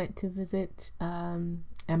 went to visit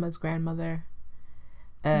Emma's grandmother?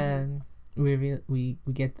 Mm-hmm. Um, we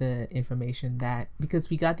get the information that, because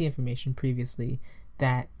we got the information previously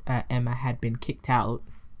that Emma had been kicked out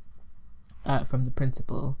from the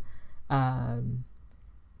principal. Um,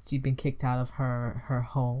 she'd been kicked out of her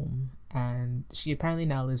home, and she apparently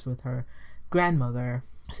now lives with her grandmother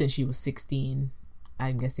since she was 16.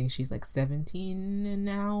 I'm guessing she's like 17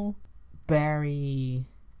 now. Barry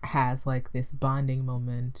has like this bonding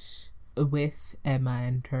moment with Emma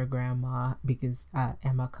and her grandma because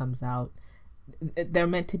Emma comes out. They're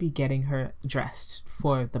meant to be getting her dressed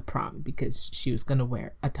for the prom because she was gonna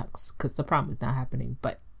wear a tux because the prom is not happening.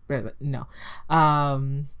 But no,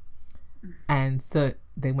 and so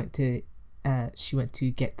they went to. She went to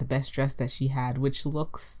get the best dress that she had, which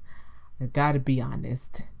looks, I gotta be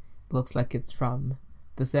honest, looks like it's from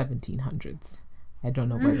the 1700s. I don't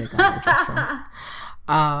know where they got that dress from.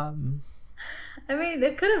 Um, I mean,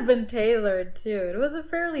 it could have been tailored too. It was a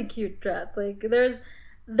fairly cute dress. Like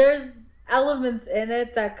there's elements in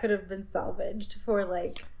it that could have been salvaged for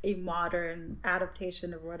like a modern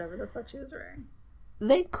adaptation of whatever the fuck she was wearing.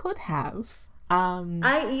 they could have.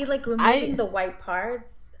 I.e., like removing I the white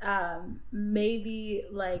parts, maybe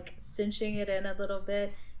like cinching it in a little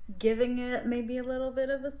bit, giving it maybe a little bit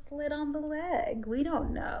of a slit on the leg. We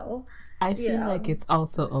don't know, I you feel like know. it's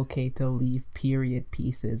also okay to leave period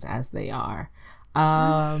pieces as they are.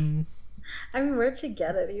 Um, I mean, where'd she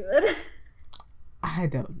get it even? I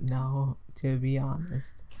don't know, to be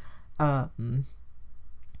honest. Um,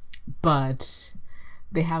 but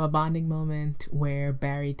they have a bonding moment where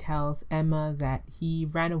Barry tells Emma that he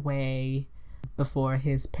ran away before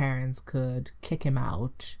his parents could kick him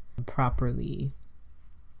out properly,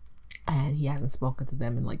 and he hasn't spoken to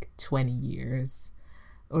them in like 20 years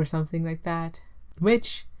or something like that.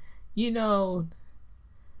 Which, you know,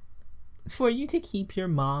 for you to keep your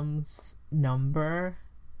mom's number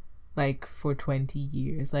like for 20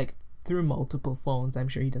 years, like through multiple phones, I'm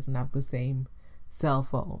sure he doesn't have the same cell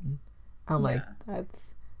phone. I'm like, Yeah.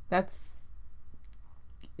 that's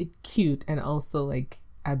cute and also like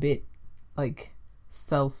a bit like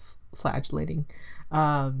self-flagellating,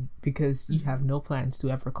 because you have no plans to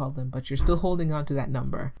ever call them, but you're still holding on to that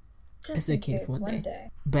number just Just in in case case one one day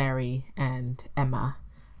day. Barry and Emma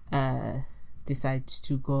uh decide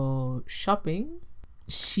to go shopping.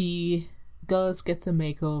 She goes, gets a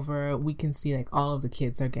makeover. We can see like all of the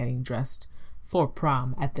kids are getting dressed for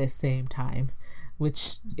prom at the same time,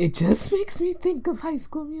 which it just makes me think of High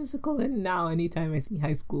School Musical. And now anytime I see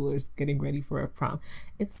high schoolers getting ready for a prom,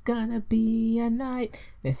 it's gonna be a night.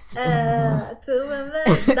 This To women,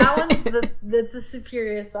 that one's that's a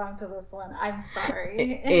superior song to this one. I'm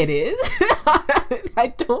sorry. it is.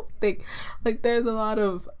 I don't think like there's a lot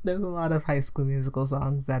of High School Musical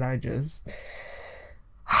songs that are just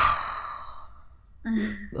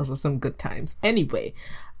those are some good times. Anyway,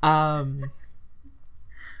 um,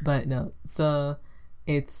 but no, so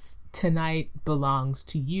it's Tonight Belongs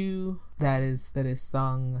to You that is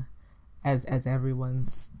sung as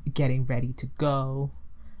everyone's getting ready to go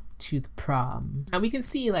to the prom. And we can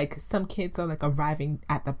see like some kids are like arriving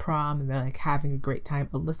at the prom and they're like having a great time.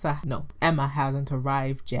 Emma hasn't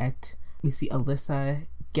arrived yet. We see Alyssa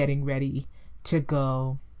getting ready to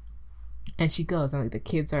go, and she goes, and like the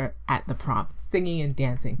kids are at the prom singing and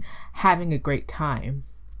dancing, having a great time.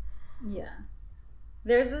 Yeah.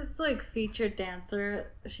 There's this like featured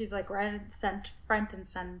dancer. She's like right in front and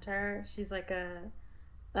center. She's like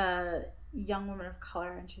a young woman of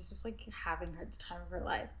color, and she's just like having her the time of her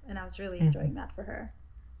life. And I was really enjoying that for her.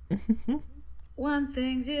 One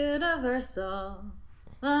thing's universal.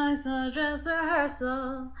 Life's a dress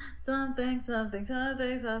rehearsal. Something, something,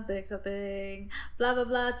 something, something, something. Blah blah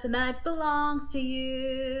blah. Tonight belongs to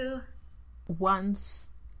you.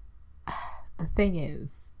 Once the thing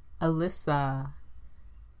is, Alyssa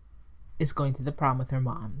is going to the prom with her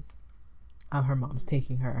mom. Her mom's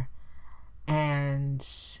taking her, and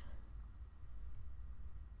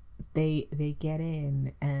they get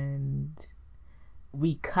in, and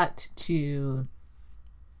we cut to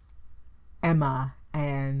Emma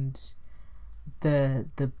and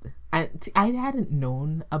I hadn't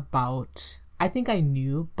known about. I think I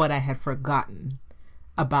knew, but I had forgotten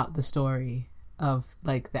about the story of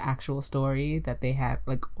like the actual story that they had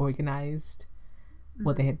like organized,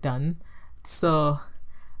 what they had done. So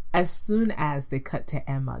as soon as they cut to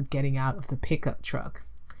Emma getting out of the pickup truck,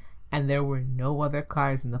 and there were no other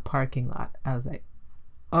cars in the parking lot. I was like,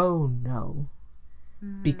 oh no.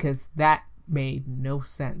 Because that made no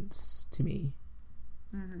sense to me.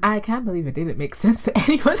 I can't believe it didn't make sense to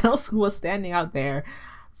anyone else who was standing out there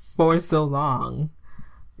for so long.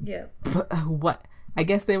 Yeah. But what? I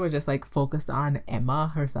guess they were just like focused on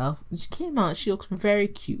Emma herself. She came out. She looked very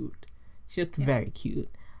cute. Very cute.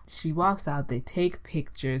 She walks out. They take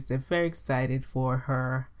pictures. They're very excited for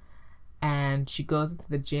her. And she goes into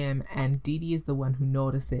the gym, and Dee Dee is the one who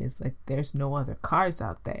notices, like, there's no other cars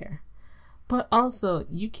out there. But also,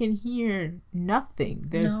 you can hear nothing.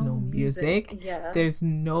 There's no music. Yeah. There's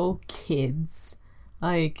no kids.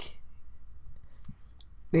 Like,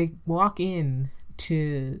 they walk in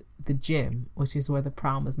to the gym, which is where the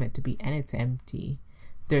prom was meant to be, and it's empty.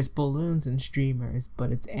 There's balloons and streamers,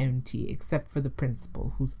 but it's empty, except for the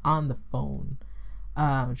principal, who's on the phone,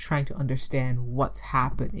 trying to understand what's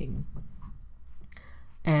happening.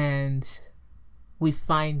 And we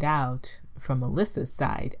find out from Alyssa's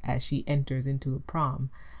side, as she enters into the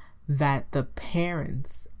prom, that the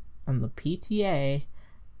parents and the PTA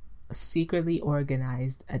secretly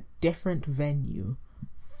organized a different venue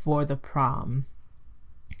for the prom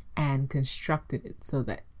and constructed it so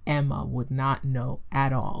that Emma would not know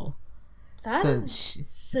at all. That's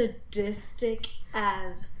sadistic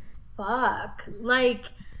as fuck. Like,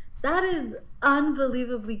 that is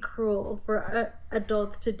unbelievably cruel for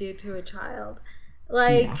adults to do to a child.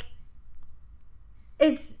 Like, yeah.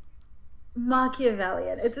 It's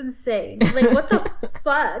Machiavellian. It's insane. Like, what the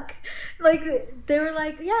fuck? Like, they were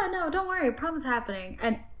like, yeah, no, don't worry, prom's happening.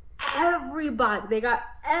 And they got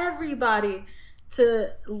everybody to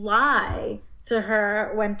lie to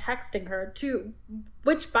her when texting her too.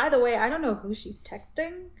 Which, by the way, I don't know who she's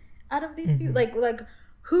texting out of these people. Like,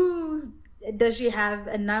 who does she have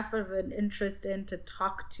enough of an interest in to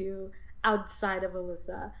talk to outside of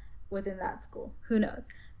Alyssa within that school? Who knows?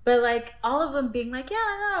 But, like, all of them being like,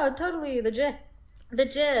 yeah, no, totally, the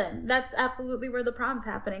gym. That's absolutely where the prom's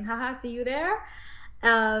happening. Haha, see you there?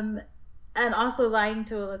 And also lying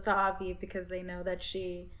to Alyssa Avi because they know that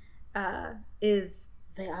she is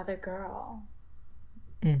the other girl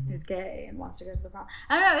who's gay and wants to go to the prom.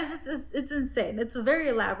 I don't know, it's insane. It's very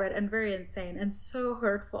elaborate and very insane and so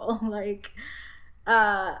hurtful. Like,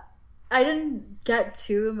 I didn't get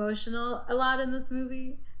too emotional a lot in this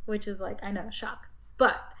movie, which is, like, I know, shock.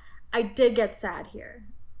 But I did get sad here.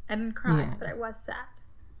 I didn't cry, but I was sad.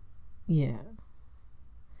 Yeah.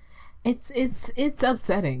 It's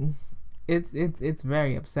upsetting. It's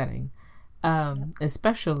very upsetting.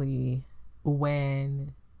 Especially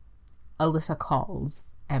when Alyssa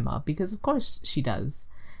calls Emma, because of course she does.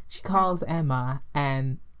 She calls Emma,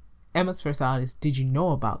 and Emma's first thought is, did you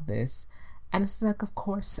know about this? And it's like, of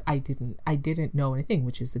course I didn't know anything,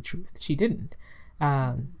 which is the truth. She didn't.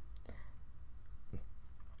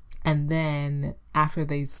 And then after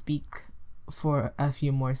they speak for a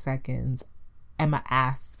few more seconds, Emma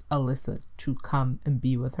asks Alyssa to come and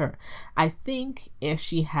be with her. I think if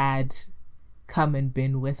she had come and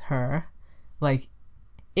been with her, like,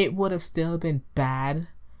 it would have still been bad,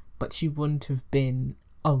 but she wouldn't have been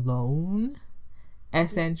alone,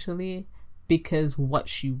 essentially, because what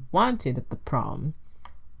she wanted at the prom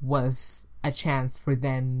was a chance for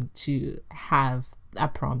them to have a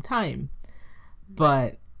prom time.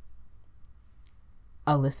 But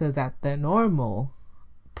Alyssa's at the normal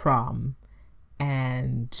prom,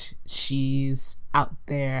 and she's out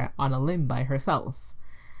there on a limb by herself.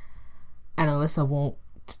 And Alyssa won't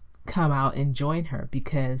come out and join her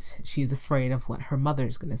because she's afraid of what her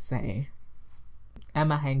mother's gonna say.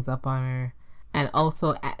 Emma hangs up on her, and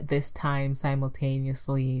also at this time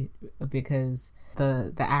simultaneously, because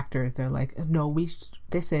the actors are like, no,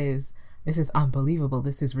 this is unbelievable,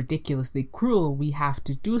 this is ridiculously cruel, we have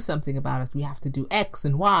to do something about it, we have to do X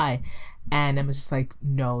and Y. And Emma's just like,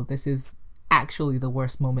 no, this is actually the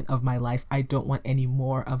worst moment of my life, I don't want any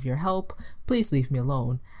more of your help, please leave me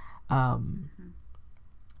alone.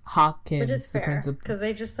 Hawkins, which is fair, because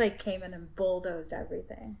they just, like, came in and bulldozed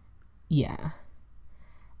everything. Yeah.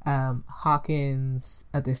 Hawkins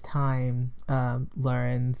at this time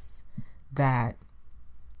learns that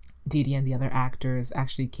Dee Dee and the other actors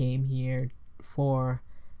actually came here for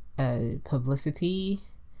publicity,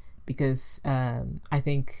 because I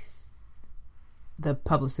think the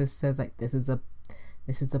publicist says, like, this is a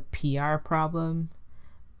PR problem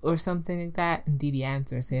or something like that, and Dee Dee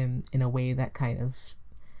answers him in a way that kind of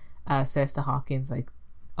says to Hawkins, like,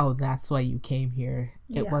 oh, that's why you came here,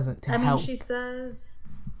 it wasn't to help. I mean, she says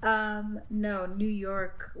no, New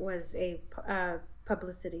York was a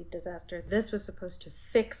publicity disaster, this was supposed to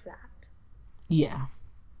fix that. Yeah.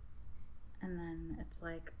 And then it's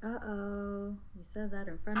like, uh-oh, you said that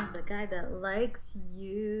in front of the guy that likes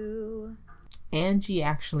you. Angie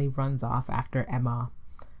actually runs off after Emma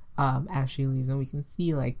as she leaves, and we can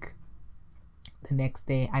see like the next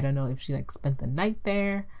day, I don't know if she like spent the night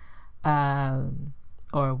there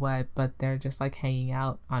or what, but they're just like hanging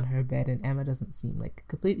out on her bed, and Emma doesn't seem like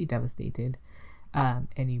completely devastated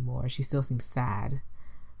anymore. She still seems sad.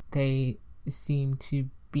 They seem to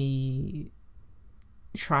be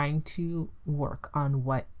trying to work on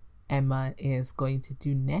what Emma is going to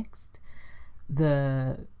do next.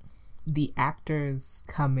 The actors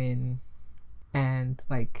come in and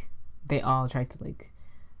like they all try to like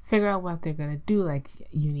figure out what they're gonna do. Like,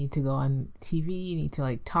 you need to go on TV, you need to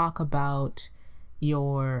like talk about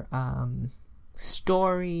your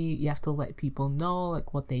story, you have to let people know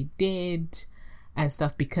like what they did and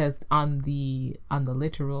stuff, because on the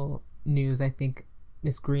literal news, I think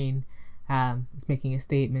Miss Green is making a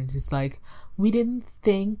statement. It's like, we didn't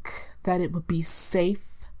think that it would be safe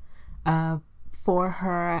for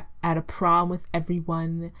her at a prom with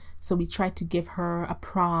everyone, so we tried to give her a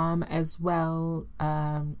prom as well,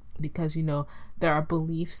 because, you know, there are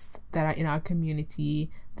beliefs that are in our community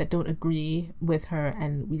that don't agree with her,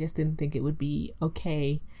 and we just didn't think it would be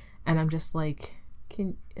okay. And I'm just like,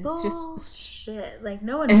 it's just shit. Like,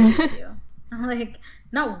 no one believes you. Like,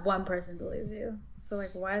 not one person believes you. So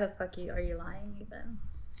like, why the fuck are you lying even?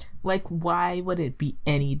 Like, why would it be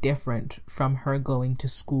any different from her going to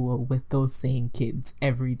school with those same kids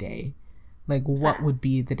every day? Like, what would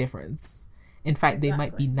be the difference? In fact, they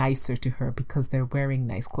might be nicer to her because they're wearing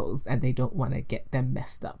nice clothes and they don't want to get them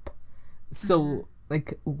messed up. So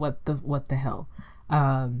like, what the hell?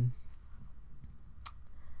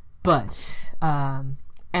 But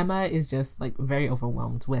Emma is just like very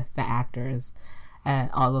overwhelmed with the actors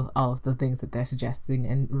and all of the things that they're suggesting,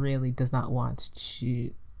 and really does not want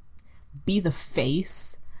to be the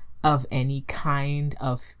face of any kind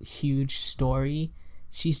of huge story.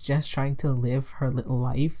 She's just trying to live her little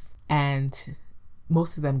life, and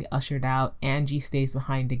most of them get ushered out. Angie stays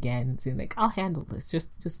behind again, saying like, I'll handle this,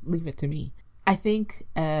 just leave it to me. I think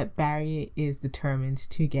Barry is determined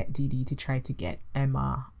to get Dee Dee to try to get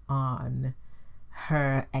Emma on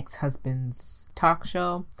her ex-husband's talk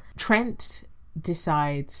show. Trent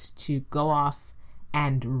decides to go off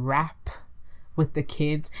and rap with the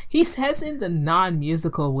kids. He says in the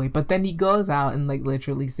non-musical way, but then he goes out and like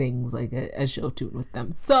literally sings like a show tune with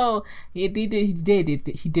them. So he did do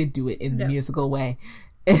it in the musical way.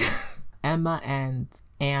 Emma and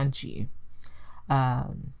Angie,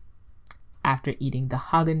 after eating the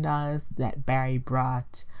Haagen-Dazs that Barry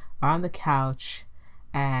brought, are on the couch,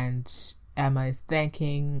 and Emma is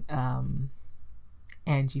thanking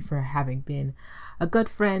Angie for having been a good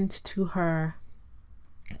friend to her,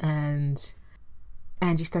 and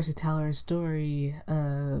Angie starts to tell her a story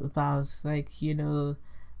about, like, you know,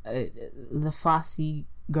 the Fosse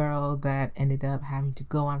girl that ended up having to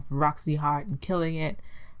go on for Roxy Hart and killing it,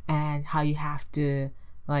 and how you have to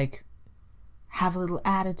like have a little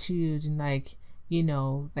attitude and like, you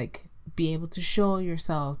know, like be able to show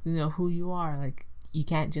yourself, you know, who you are. Like, you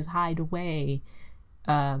can't just hide away,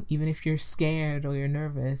 even if you're scared or you're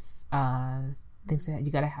nervous. Things like that.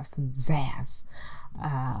 You gotta have some zazz.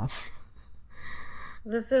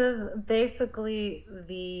 This is basically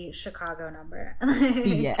the Chicago number.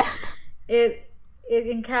 Yeah. It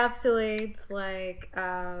encapsulates like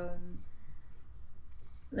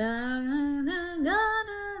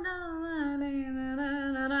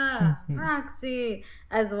Roxy,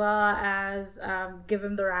 as well as Give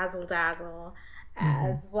Him the Razzle Dazzle,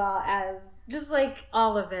 as well as just like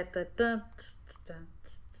all of it, the dun, dun,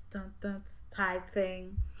 dun, dun, type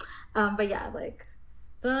thing. But yeah, like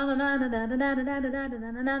give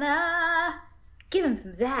him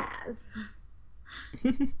some zazz.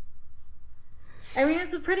 I mean,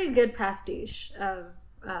 it's a pretty good pastiche of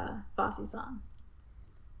Fosse song.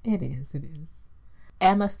 It is.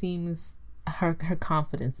 Emma seems, her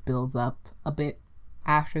confidence builds up a bit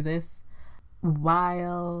after this.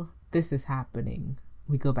 While this is happening,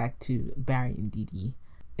 we go back to Barry and Dee Dee.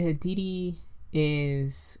 Dee Dee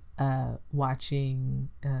is watching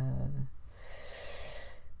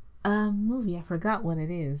a movie. I forgot what it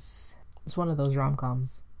is. It's one of those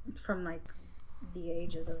rom-coms. From like the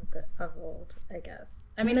ages of old, I guess.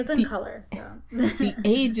 I mean, it's in color, so. The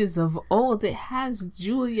ages of old. It has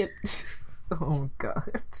Juliet. Oh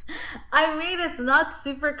god. I mean, it's not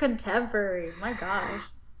super contemporary. My gosh.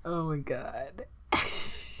 Oh my god.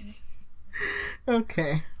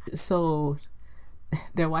 Okay. So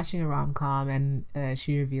they're watching a rom-com, and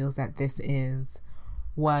she reveals that this is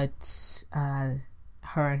what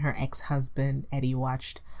her and her ex-husband Eddie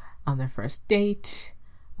watched on their first date,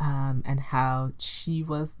 and how she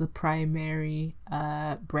was the primary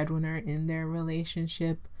breadwinner in their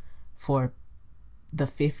relationship for the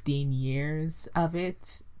 15 years of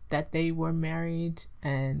it that they were married,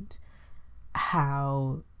 and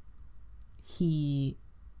how he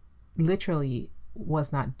literally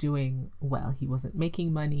was not doing well. He wasn't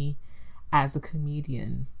making money as a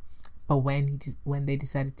comedian. But when they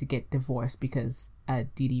decided to get divorced, because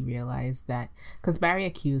Dee Dee realized that, because Barry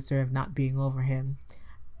accused her of not being over him,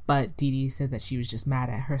 but Dee Dee said that she was just mad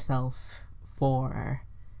at herself for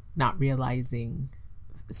not realizing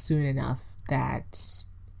soon enough that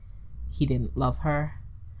he didn't love her.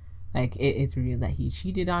 Like, it's revealed that he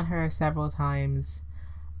cheated on her several times.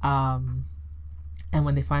 And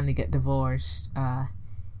when they finally get divorced,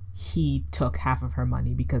 he took half of her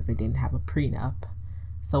money because they didn't have a prenup.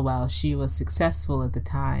 So while she was successful at the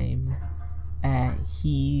time,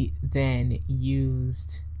 he then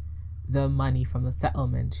used the money from the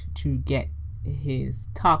settlement to get his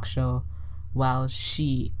talk show, while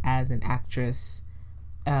she, as an actress,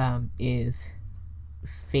 is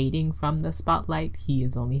fading from the spotlight. He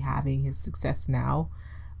is only having his success now,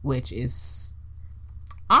 which is,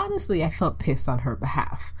 honestly, I felt pissed on her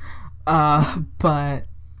behalf. But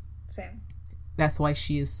same. That's why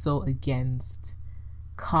she is so against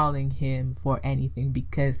calling him for anything,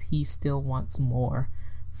 because he still wants more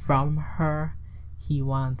from her. He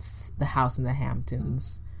wants the house in the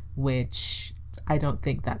Hamptons, which I don't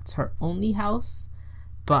think that's her only house,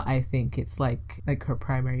 but I think it's like her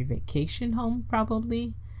primary vacation home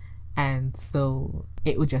probably. And so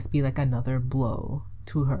it would just be like another blow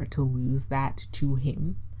to her to lose that to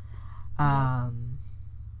him. And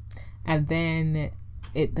then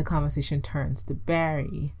the conversation turns to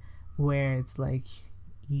Barry, where it's like,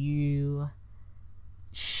 you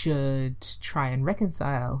should try and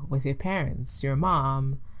reconcile with your parents, your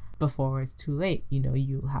mom, before it's too late. You know,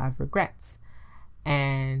 you'll have regrets.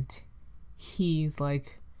 And he's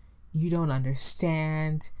like, you don't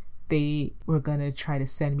understand. They were gonna try to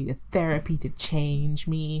send me to therapy to change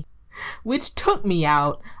me, which took me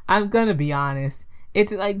out. I'm gonna be honest.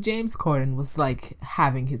 It's like James Corden was like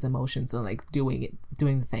having his emotions and like doing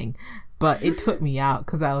the thing, but it took me out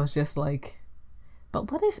because I was just like, but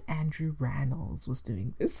what if Andrew Rannells was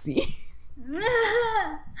doing this scene?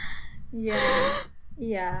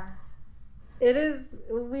 Yeah. It is,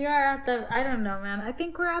 we are at the, I don't know, man. I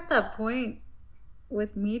think we're at that point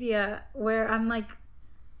with media where I'm like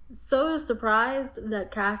so surprised that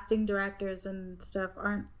casting directors and stuff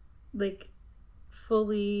aren't like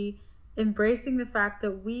fully embracing the fact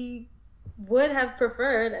that we would have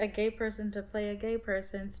preferred a gay person to play a gay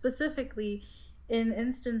person, specifically in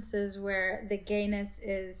instances where the gayness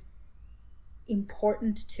is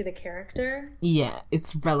important to the character. Yeah,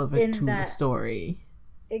 it's relevant to the story.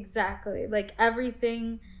 Exactly. Like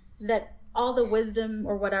everything that, all the wisdom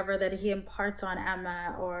or whatever that he imparts on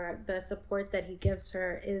Emma, or the support that he gives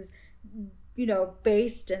her, is, you know,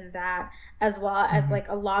 based in that, as well as like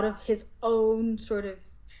a lot of his own sort of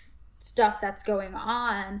stuff that's going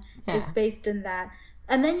on is based in that.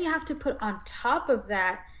 And then you have to put on top of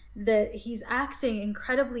that he's acting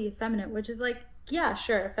incredibly effeminate, which is like, yeah,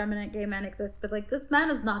 sure, effeminate gay men exist, but like, this man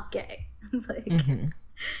is not gay. Like,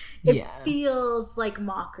 it feels like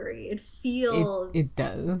mockery. It feels, it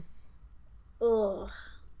does. Ugh.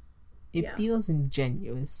 It feels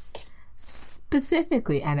ingenuous.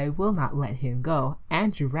 Specifically, and I will not let him go,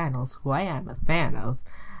 Andrew Rannells, who I am a fan of,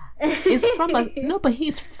 is from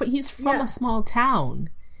he's from a small town.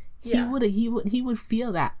 He would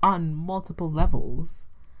feel that on multiple levels.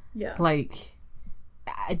 Yeah. Like,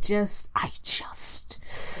 I just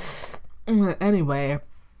anyway,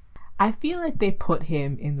 I feel like they put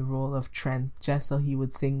him in the role of Trent just so he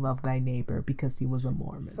would sing Love Thy Neighbor because he was a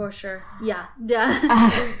Mormon. For sure. Yeah.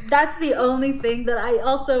 That's the only thing that I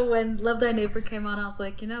also, when Love Thy Neighbor came on, I was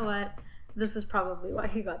like, you know what? This is probably why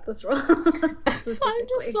he got this role. So I'm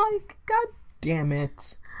just like, God damn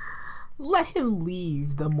it. Let him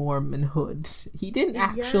leave the Mormonhood. He didn't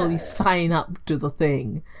actually sign up to the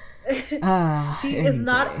thing. He is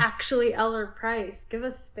not actually Eller Price. Give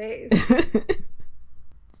us space.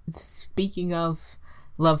 Speaking of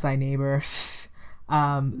Love Thy Neighbor,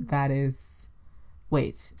 that is...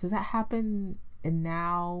 Wait, does that happen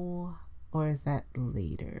now, or is that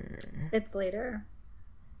later? It's later.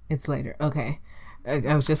 It's later, okay.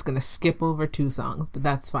 I was just gonna skip over 2 songs, but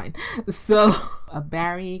that's fine. So,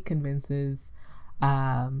 Barry convinces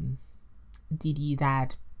Dee Dee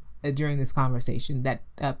that during this conversation that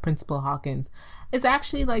Principal Hawkins is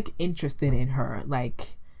actually like interested in her,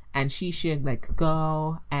 like, and she should like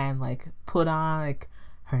go and like put on like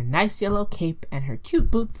her nice yellow cape and her cute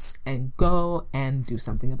boots and go and do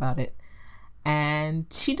something about it. And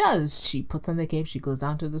she does. She puts on the cape. She goes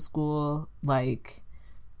down to the school. Like,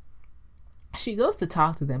 she goes to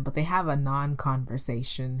talk to them, but they have a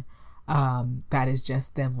non-conversation that is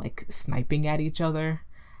just them, like, sniping at each other.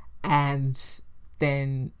 And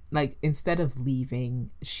then, like, instead of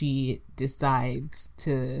leaving, she decides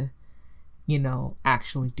to, you know,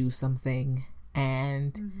 actually do something.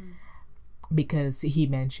 And because he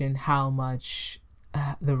mentioned how much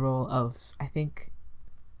the role of, I think,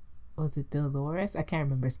 was it Dolores? I can't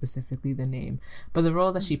remember specifically the name, but the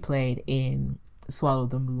role that she played in Swallow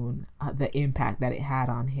the Moon, the impact that it had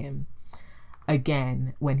on him.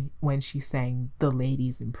 Again, when she sang "The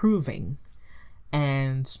Lady's Improving,"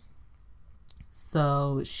 and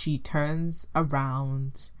so she turns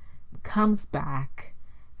around, comes back,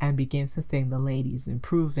 and begins to sing "The Lady's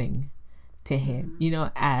Improving" to him, you know,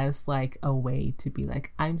 as like a way to be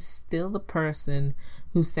like, I'm still the person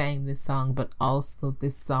who sang this song, but also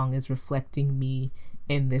this song is reflecting me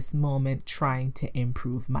in this moment, trying to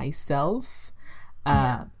improve myself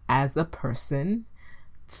as a person,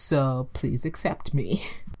 so please accept me.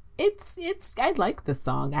 It's I like the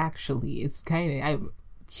song, actually. It's kind of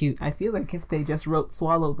cute. I feel like if they just wrote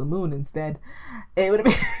Swallow the Moon instead, it would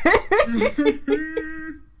have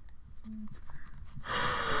been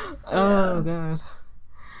Oh god.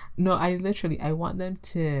 No, I want them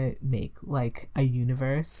to make like a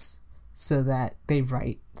universe so that they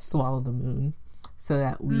write Swallow the Moon so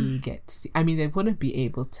that we get to see. I mean, they wouldn't be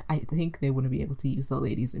able to, I think they wouldn't be able to use "The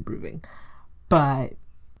Lady's Improving," but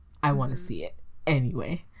I want to see it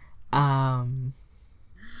anyway. I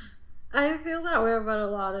feel that way about a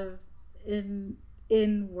lot of in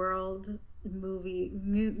world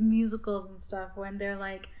musicals and stuff, when they're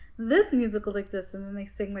like, this musical exists, and then they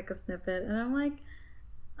sing like a snippet, and I'm like,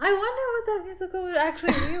 I wonder what that musical would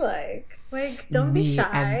actually be like. Like, don't be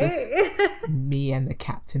shy. Me and the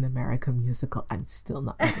Captain America musical, I'm still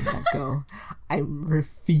not letting that go. I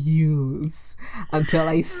refuse until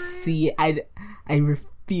I see. I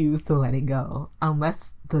refuse to let it go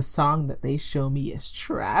unless the song that they show me is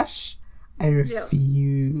trash. I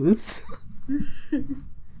refuse.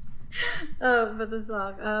 But the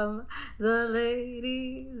song, "The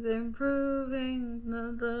Lady's Improving,"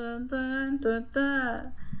 dun, dun, dun, dun,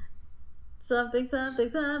 dun. Something, something,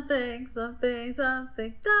 something, something,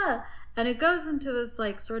 something, da. And it goes into this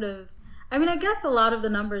like sort of, I mean, I guess a lot of the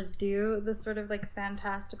numbers do this sort of like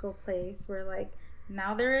fantastical place where like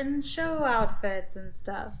now they're in show outfits and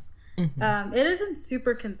stuff. It isn't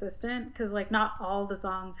super consistent because like not all the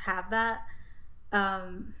songs have that.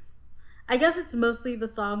 I guess it's mostly the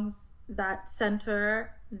songs that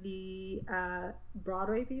center the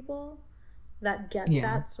Broadway people that get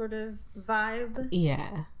that sort of vibe.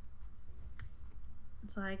 Yeah.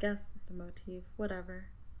 So I guess it's a motif. Whatever.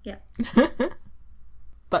 Yeah.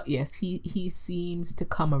 But yes, he seems to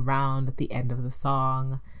come around at the end of the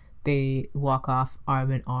song. They walk off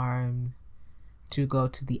arm in arm to go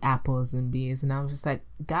to the Apples and Bees, and I was just like,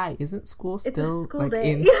 guy, isn't school still like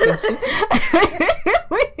day. In session?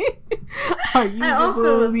 Are you just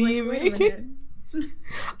leaving? Like,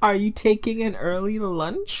 are you taking an early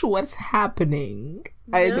lunch? What's happening?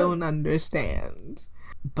 Yep. I don't understand.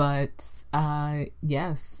 But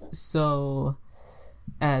yes, so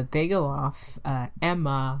they go off.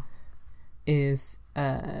 Emma is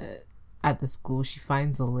at the school. She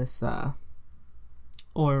finds Alyssa,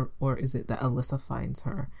 or is it that Alyssa finds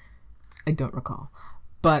her? I don't recall,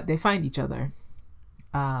 but they find each other,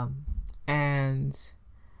 and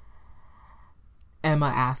Emma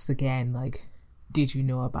asks again, like, did you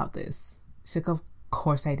know about this? She's like, of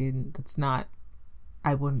course I didn't. That's not,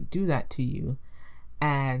 I wouldn't do that to you.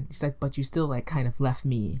 And she's like, but you still like kind of left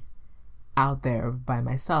me out there by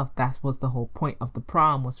myself. That was the whole point of the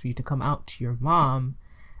prom, was for you to come out to your mom.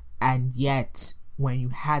 And yet when you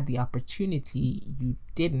had the opportunity, you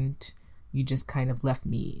didn't. You just kind of left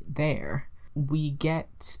me there. We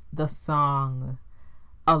get the song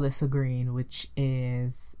Alyssa Green, which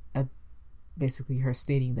is basically her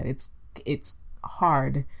stating that it's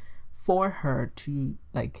hard for her to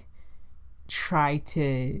like try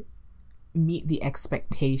to meet the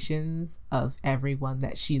expectations of everyone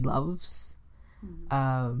that she loves,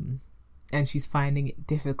 and she's finding it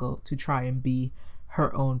difficult to try and be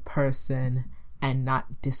her own person and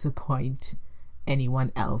not disappoint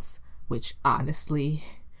anyone else, which honestly,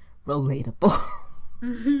 relatable.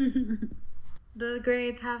 The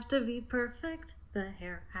grades have to be perfect, the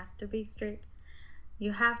hair has to be straight,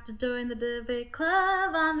 you have to join the debate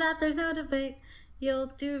club, on that there's no debate,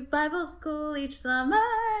 You'll do Bible school each summer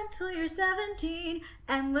until you're 17.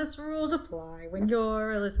 Endless rules apply when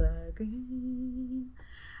you're Alyssa Green.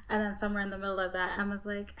 And then somewhere in the middle of that, Emma's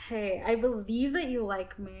like, hey, I believe that you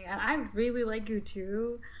like me, and I really like you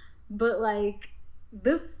too, but like,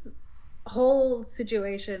 this whole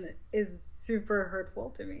situation is super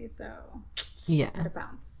hurtful to me, so yeah, gotta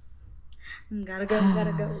bounce. Gotta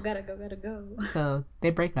go. So they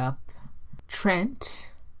break up.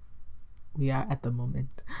 Trent, we are at the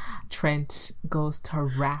moment, Trent goes to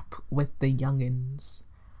rap with the youngins,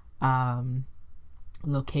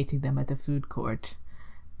 locating them at the food court.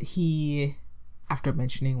 He, after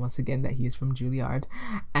mentioning once again that he is from Juilliard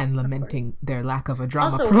and lamenting their lack of a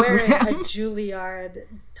drama also program. wearing a Juilliard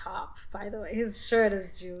top, by the way. His shirt is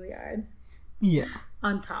Juilliard. Yeah.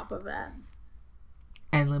 On top of that.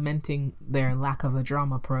 And lamenting their lack of a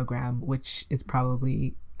drama program, which is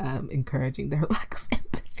probably encouraging their lack of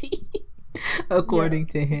empathy, according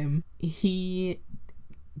to him. He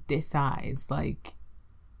decides, like,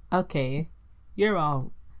 okay, you're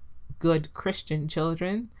all good Christian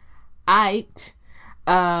children.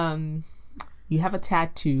 You have a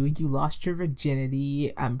tattoo, you lost your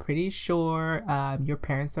virginity, I'm pretty sure your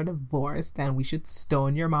parents are divorced and we should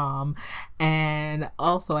stone your mom, and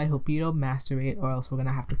also I hope you don't masturbate or else we're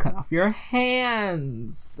gonna have to cut off your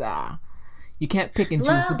hands. You can't pick and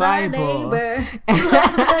choose the Bible.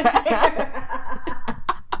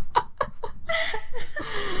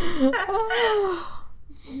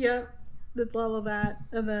 Yep, that's all of that.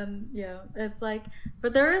 And then, it's like,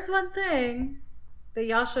 but there is one thing that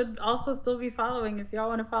y'all should also still be following if y'all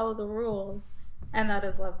want to follow the rules, and that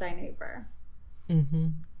is love thy neighbor. Mm-hmm.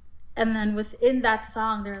 And then within that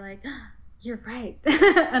song, they're like, oh, you're right.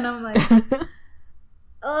 And I'm like,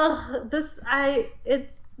 ugh,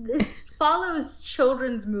 this follows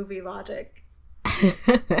children's movie logic.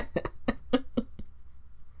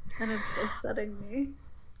 And it's upsetting me.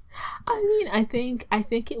 I mean, I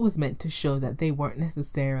think it was meant to show that they weren't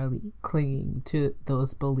necessarily clinging to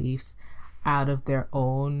those beliefs out of their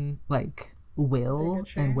own, like, will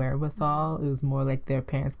and wherewithal. It was more like their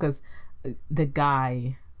parents, because the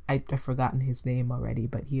guy, I've forgotten his name already,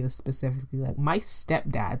 but he was specifically like, my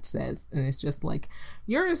stepdad says, and it's just like,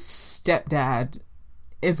 your stepdad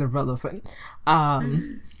is irrelevant.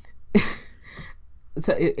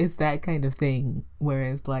 So it's that kind of thing,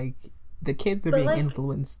 whereas, like, the kids are being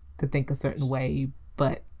influenced to think a certain way,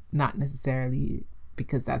 but not necessarily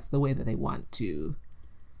because that's the way that they want to.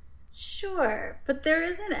 Sure, but there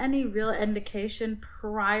isn't any real indication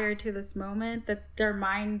prior to this moment that their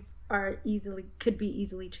minds could be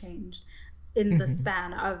easily changed in the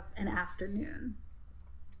span of an afternoon.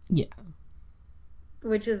 Yeah.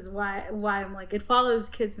 Which is why I'm like, it follows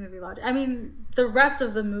kids' movie logic. I mean, the rest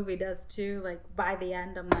of the movie does too. Like, by the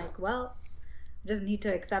end, I'm like, well, I just need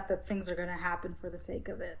to accept that things are going to happen for the sake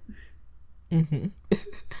of it. Mm-hmm.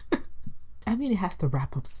 I mean, it has to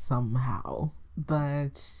wrap up somehow.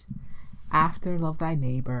 But after Love Thy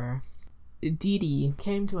Neighbor, Dee Dee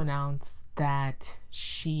came to announce that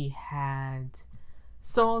she had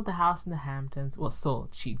sold the house in the Hamptons. Well,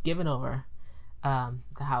 sold. She'd given over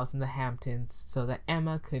the house in the Hamptons so that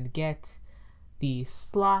Emma could get the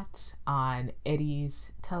slot on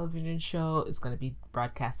Eddie's television show. It's going to be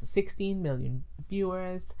broadcast to 16 million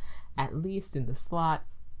viewers, at least in the slot.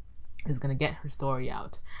 Is going to get her story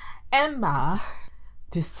out. Emma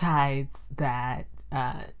decides that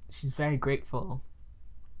she's very grateful,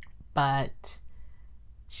 but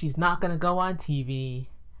she's not going to go on TV.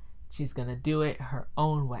 She's going to do it her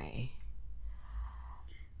own way.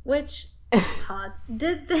 Which, pause.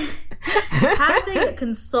 Have they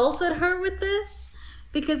consulted her with this?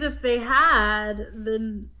 Because if they had,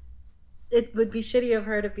 then it would be shitty of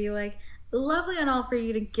her to be like, lovely and all for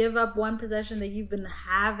you to give up one possession that you've been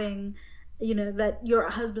having, that your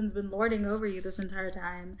husband's been lording over you this entire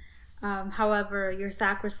time. However, your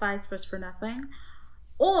sacrifice was for nothing.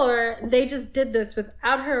 Or they just did this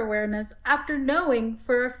without her awareness after knowing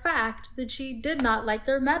for a fact that she did not like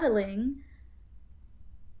their meddling.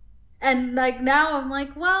 And like, now I'm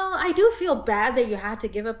like, well, I do feel bad that you had to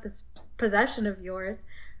give up this possession of yours.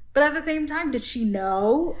 But at the same time, did she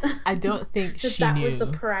know? I don't think she that knew. Was the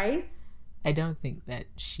price? I don't think that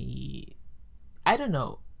she... I don't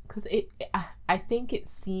know. Because I think it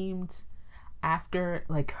seemed after,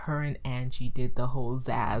 like, her and Angie did the whole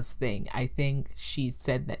Zaz thing, I think she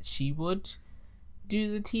said that she would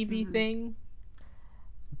do the TV thing.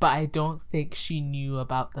 But I don't think she knew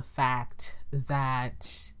about the fact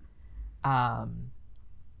that...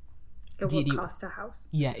 it would cost a house.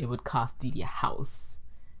 Yeah, it would cost Dee Dee a house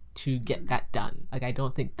to get that done. Like, I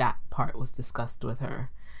don't think that part was discussed with her.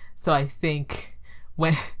 So I think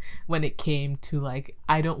when when it came to like,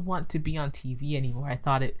 I don't want to be on TV anymore. I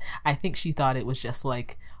think she thought it was just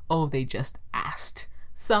like, oh, they just asked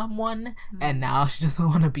someone and now she doesn't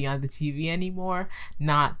want to be on the TV anymore.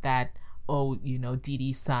 Not that, oh, you know, Dee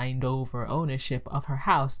Dee signed over ownership of her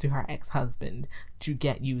house to her ex-husband to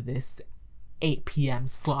get you this 8 p.m.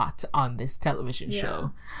 slot on this television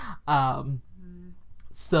show.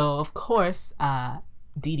 So of course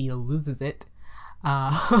Dee Dee loses it,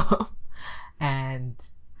 and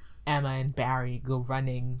Emma and Barry go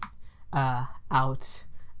running out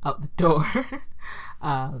the door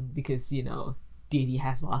because, you know, Dee Dee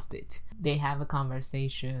has lost it. They have a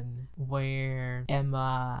conversation where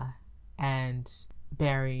Emma and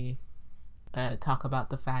Barry talk about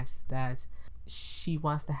the fact that she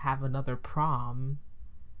wants to have another prom.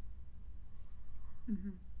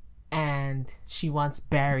 And she wants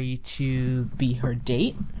Barry to be her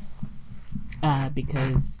date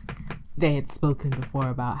because they had spoken before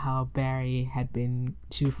about how Barry had been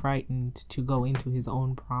too frightened to go into his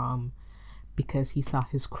own prom because he saw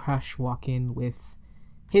his crush walk in with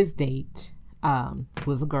his date, who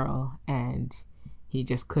was a girl, and he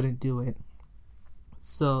just couldn't do it.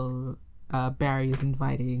 So Barry is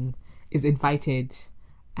invited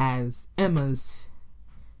as Emma's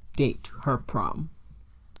date to her prom.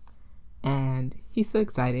 And he's so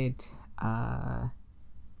excited.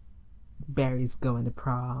 Barry's going to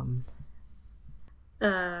prom.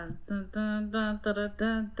 Something.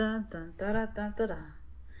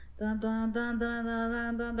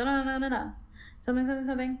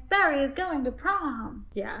 Barry is going to prom.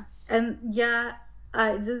 Yeah. And yeah,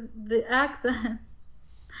 the accent.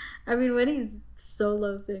 I mean, when he's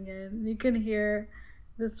solo singing, you can hear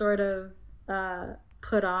the sort of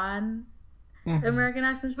put on American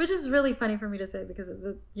accents, which is really funny for me to say because of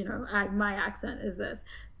the, you know, my accent is this,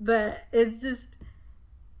 but it's just,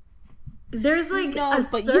 there's like a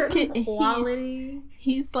certain quality.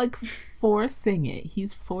 He's like forcing it.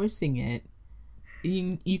 He's forcing it.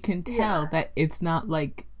 You can tell that it's not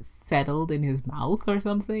like settled in his mouth or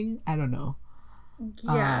something. I don't know.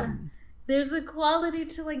 Yeah. There's a quality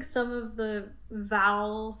to like some of the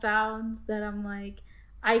vowel sounds that I'm like,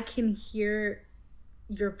 I can hear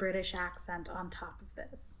your British accent on top of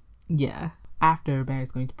this. Yeah. After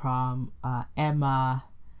Barry's going to prom, Emma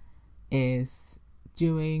is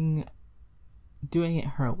doing it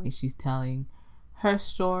her way. She's telling her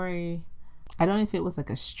story. I don't know if it was like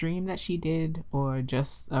a stream that she did or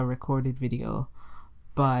just a recorded video,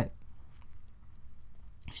 but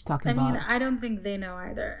she's talking about... I don't think they know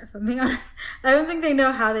either, if I'm being honest. I don't think they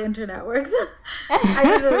know how the internet works. I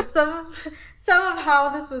don't know. Some of how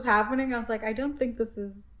this was happening, I was like, I don't think this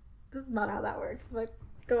is not how that works, but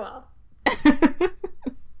go on.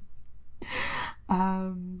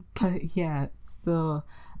 But yeah, so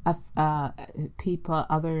people,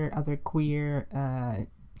 other queer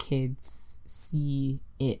kids see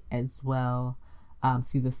it as well,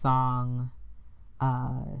 see the song,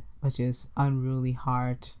 which is Unruly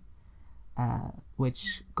Heart,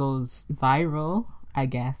 which goes viral, I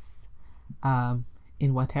guess,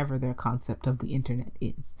 in whatever their concept of the internet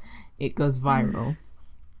is. It goes viral.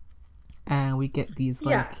 And we get these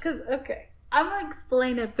like... Yeah, because, okay, I'm going to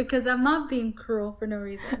explain it because I'm not being cruel for no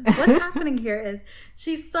reason. What's happening here is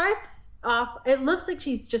she starts off, it looks like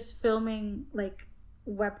she's just filming like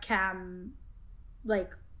webcam, like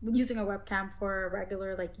using a webcam for a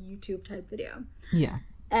regular like YouTube type video. Yeah.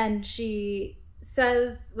 And she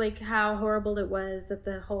says like how horrible it was that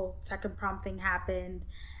the whole second prom thing happened,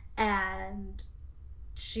 and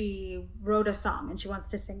she wrote a song and she wants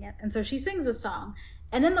to sing it. And so she sings a song,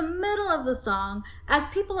 and in the middle of the song, as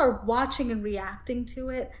people are watching and reacting to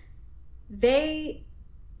it, they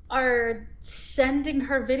are sending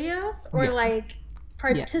her videos or like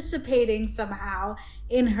participating somehow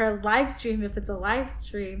in her live stream, if it's a live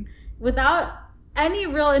stream, without any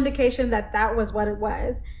real indication that that was what it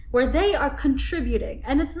was, where they are contributing.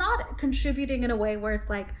 And it's not contributing in a way where it's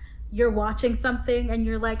like you're watching something and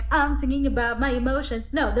you're like, I'm singing about my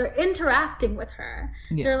emotions. No, they're interacting with her.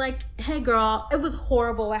 Yeah. They're like, hey girl, it was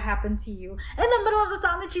horrible what happened to you, in the middle of the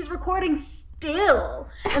song that she's recording still.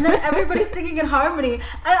 And then everybody's singing in harmony. And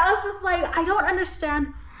I was just like, I don't understand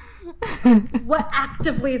what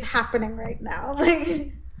actively is happening right now.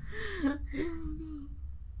 Like,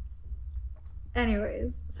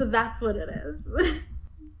 anyways, so that's what it is.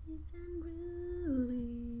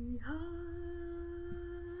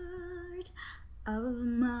 Of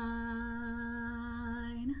mine.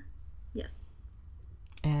 Yes.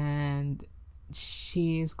 And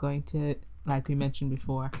she's going to, like we mentioned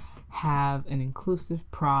before, have an inclusive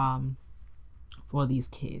prom for these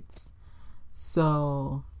kids.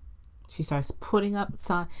 So She starts putting up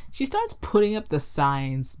She starts putting up the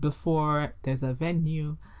signs before there's a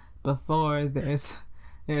venue, before there's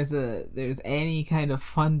any kind of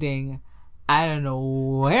funding. I don't know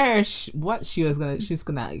where what she was gonna. She's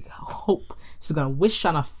gonna like, hope. She's gonna wish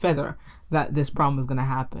on a feather that this prom was gonna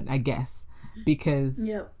happen. I guess because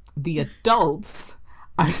the adults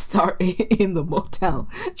are starting in the motel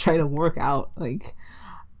trying to work out like.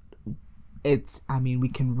 We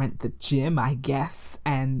can rent the gym, I guess,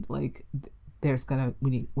 and like we're gonna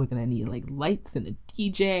need like lights and a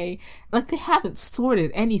DJ. Like they haven't sorted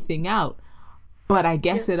anything out, but I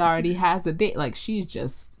guess it already has a date. Like she's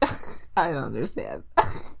just I don't understand.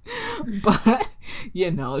 But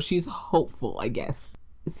she's hopeful, I guess.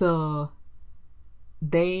 So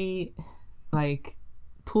they like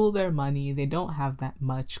pool their money. They don't have that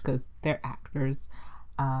much because they're actors,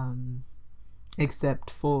 except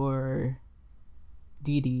for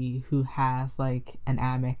Dee Dee, who has like an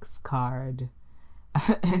Amex card,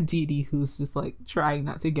 and Dee Dee, who's just like trying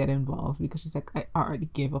not to get involved because she's like, I already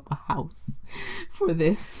gave up a house for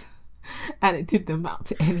this and it didn't amount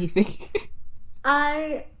to anything.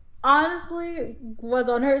 I honestly was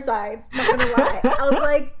on her side, not gonna lie. I was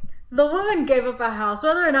like, the woman gave up a house.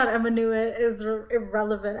 Whether or not Emma knew it is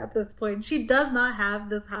irrelevant at this point. She does not have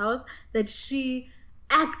this house that she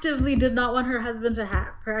actively did not want her ex-husband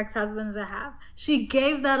to have. She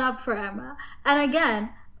gave that up for Emma. And again,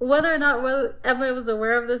 whether or not Emma was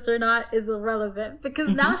aware of this or not is irrelevant, because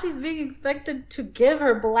now she's being expected to give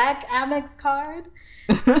her black Amex card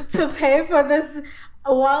to pay for this.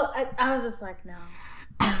 Well, I was just like, no.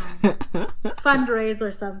 Fundraise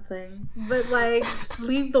or something, but like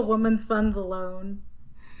leave the woman's funds alone.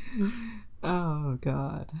 Oh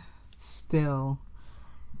God. Still,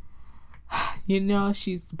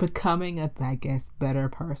 she's becoming a, I guess, better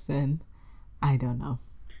person. I don't know.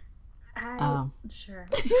 Sure.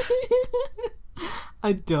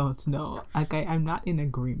 I don't know. Like I'm not in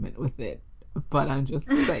agreement with it, but I'm just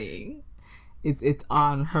saying it's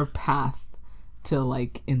on her path to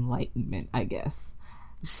like enlightenment, I guess.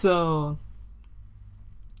 So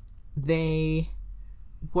they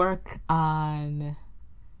work on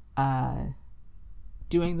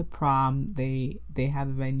doing the prom. They have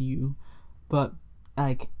a venue, but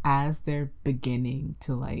like as they're beginning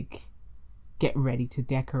to like get ready to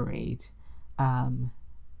decorate,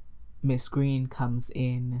 Miss Green comes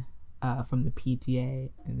in from the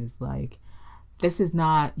PTA and is like,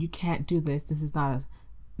 you can't do this. This is not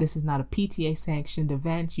a PTA sanctioned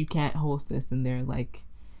event. You can't host this. And they're like,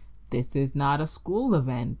 this is not a school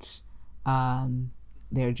event.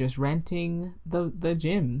 They're just renting the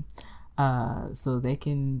gym so they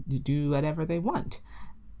can do whatever they want.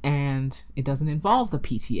 And it doesn't involve the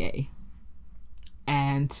PTA.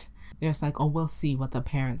 And they're just like, oh, we'll see what the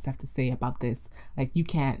parents have to say about this. Like,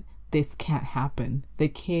 this can't happen. The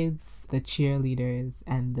kids, the cheerleaders,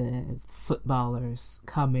 and the footballers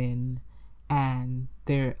come in and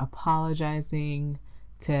they're apologizing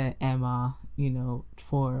to Emma,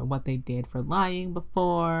 for what they did for lying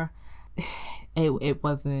before. It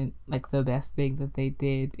wasn't like the best thing that they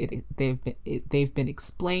did. They've been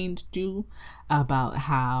explained to about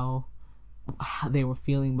how they were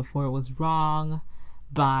feeling before it was wrong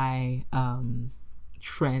by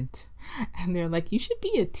Trent, and they're like, you should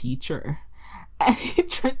be a teacher. And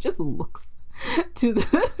Trent just looks to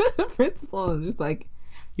the principal and just like,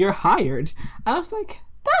 you're hired. And I was like,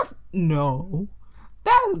 that's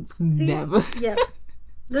never. Yeah.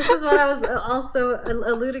 This is what I was also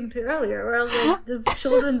alluding to earlier, where I was like, this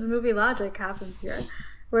children's movie logic happens here,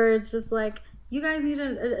 where it's just like, you guys need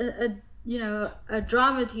a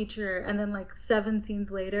drama teacher, and then like 7 scenes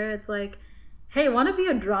later, it's like, hey, want to be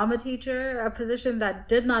a drama teacher, a position that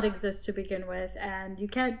did not exist to begin with, and you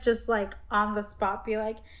can't just like on the spot be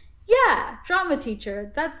like, yeah, drama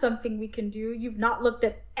teacher, that's something we can do. You've not looked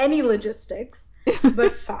at any logistics,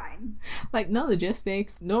 but fine. Like, no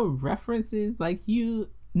logistics, no references. Like,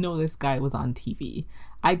 this guy was on TV.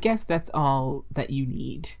 I guess that's all that you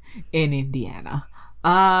need in Indiana.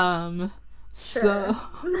 Sure.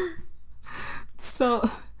 So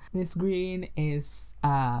Miss Green is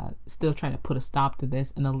still trying to put a stop to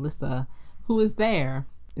this, and Alyssa, who is there,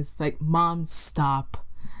 is like, Mom, stop.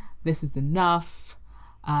 This is enough.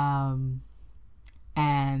 And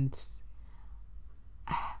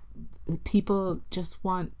people just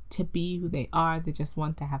want to be who they are. They just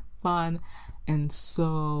want to have fun. And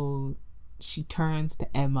so she turns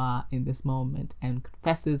to Emma in this moment and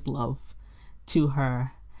confesses love to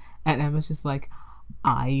her. And Emma's just like,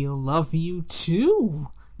 I love you too.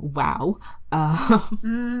 Wow.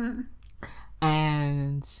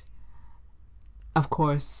 And of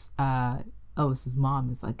course, Alyssa's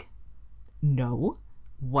mom is like, no,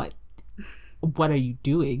 what are you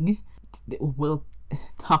doing? We'll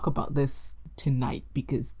talk about this tonight,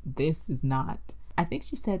 because this is not, I think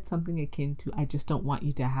she said something akin to, I just don't want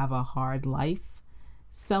you to have a hard life,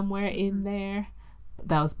 somewhere in there.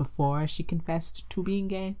 That was before she confessed to being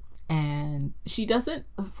gay. And she doesn't,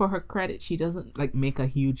 for her credit, she doesn't like make a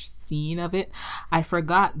huge scene of it. I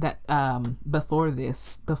forgot that before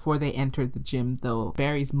they entered the gym, though,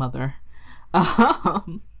 Barry's mother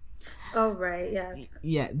oh right, yes.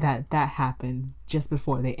 Yeah, that happened just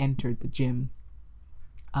before they entered the gym.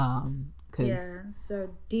 So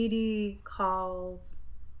Dee Dee calls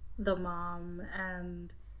the mom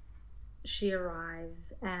and she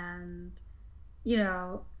arrives, and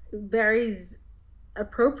Barry's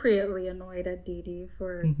appropriately annoyed at Dee Dee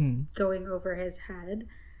for going over his head.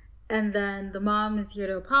 And then the mom is here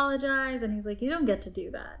to apologize, and he's like, you don't get to do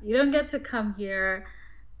that. You don't get to come here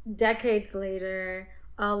decades later,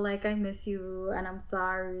 all like, I miss you and I'm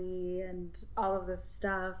sorry and all of this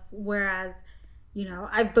stuff. Whereas,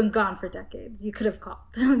 I've been gone for decades. You could have called.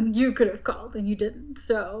 You could have called and you didn't.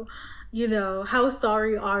 So, how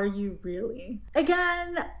sorry are you really?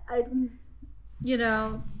 Again,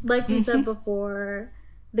 like we said before,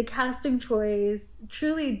 the casting choice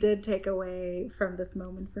truly did take away from this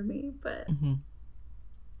moment for me, but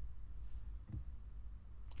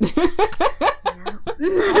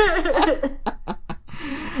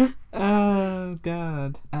oh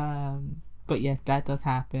god. But yes, that does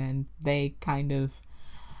happen. They kind of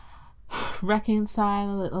reconcile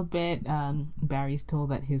a little bit. Barry's told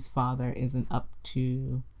that his father isn't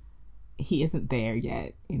there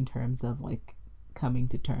yet in terms of like coming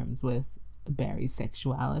to terms with Barry's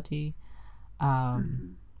sexuality.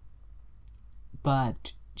 But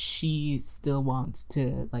she still wants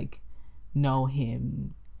to like know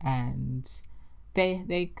him, and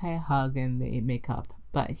they kind of hug and they make up.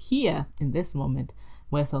 But here in this moment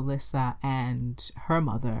with Alyssa and her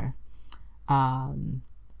mother,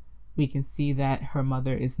 we can see that her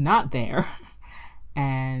mother is not there.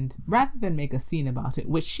 And rather than make a scene about it,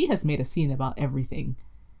 which she has made a scene about everything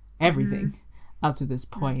up to this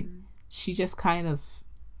point, she just kind of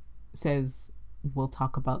says, we'll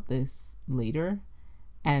talk about this later,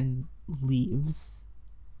 and leaves.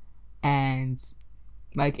 And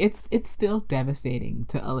like it's still devastating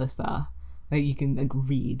to Alyssa. Like you can like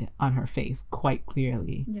read on her face quite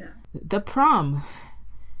clearly. Yeah. The prom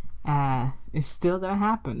is still gonna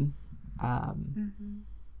happen. And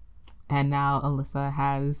now Alyssa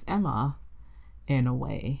has Emma in a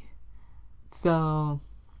way. So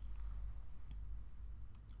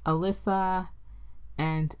Alyssa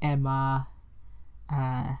and Emma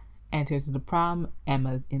enters the prom.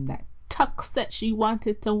 Emma's in that tux that she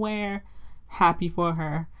wanted to wear. Happy for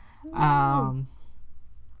her.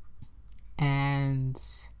 And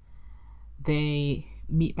they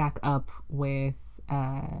meet back up with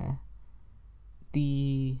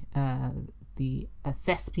the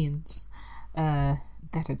thespians that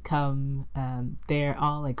had come. They're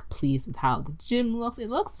all like pleased with how the gym looks. It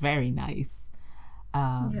looks very nice.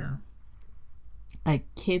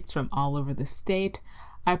 Like kids from all over the state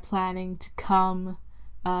are planning to come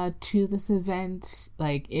to this event.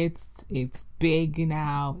 Like it's big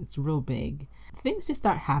now. It's real big. Things just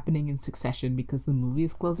start happening in succession because the movie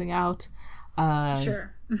is closing out.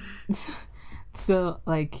 Sure. So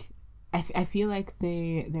like I feel like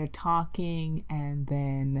they're talking, and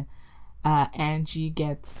then Angie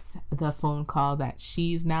gets the phone call that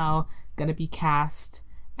she's now gonna be cast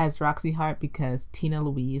as Roxy Hart because Tina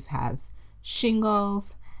Louise has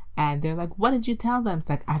shingles. And they're like, what did you tell them? It's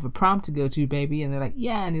like, I have a prom to go to, baby. And they're like,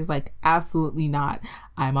 yeah. And he's like, absolutely not.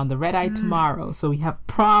 I'm on the red eye tomorrow. So we have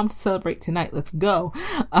prom to celebrate tonight. Let's go.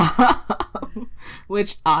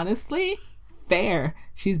 Which honestly, fair.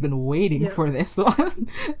 She's been waiting for this one.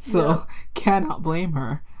 So cannot blame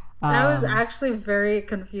her. I was actually very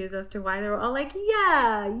confused as to why they were all like,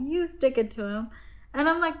 yeah, you stick it to him. And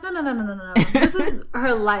I'm like, no. This is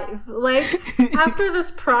her life. Like, after this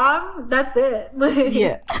prom, that's it. Like,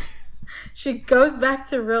 yeah. She goes back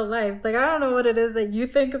to real life. Like, I don't know what it is that you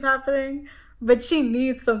think is happening, but she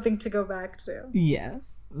needs something to go back to. Yeah,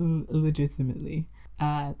 legitimately.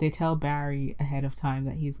 They tell Barry ahead of time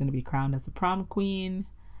that he's going to be crowned as the prom queen.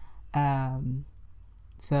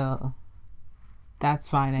 So that's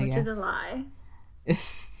fine, I guess. Which is a lie.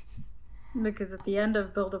 Because at the end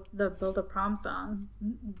of Build a Prom song,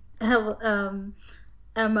 Emma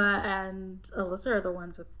and Alyssa are the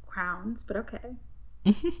ones with crowns, but okay.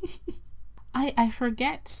 I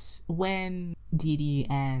forget when Dee Dee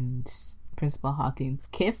and Principal Hawkins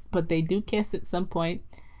kissed, but they do kiss at some point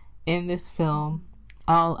in this film.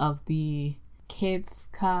 All of the kids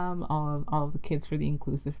come, all of the kids for the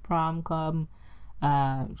inclusive prom club,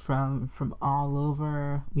 from all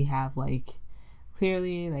over. We have like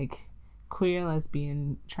clearly like queer,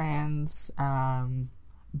 lesbian, trans,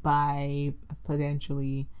 bi,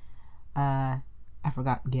 potentially, I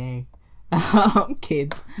forgot, gay,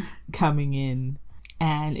 kids coming in,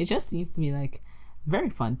 and it just seems to be like a very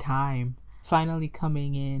fun time. Finally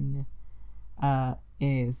coming in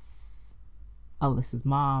is Alyssa's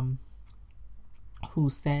mom, who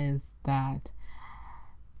says that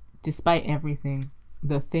despite everything,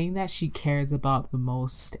 the thing that she cares about the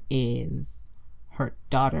most is her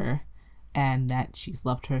daughter, and that she's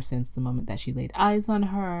loved her since the moment that she laid eyes on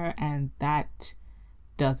her, and that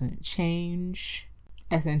doesn't change,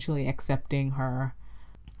 essentially accepting her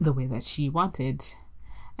the way that she wanted.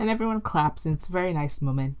 And everyone claps, and it's a very nice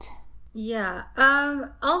moment. Yeah.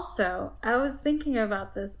 Also, I was thinking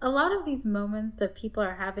about this. A lot of these moments that people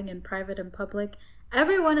are having in private and public,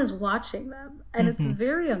 everyone is watching them, and it's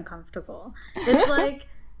very uncomfortable. It's like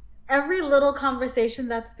every little conversation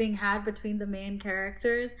that's being had between the main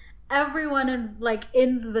characters, everyone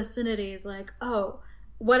in the vicinity is like, oh,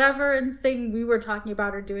 whatever thing we were talking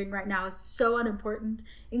about or doing right now is so unimportant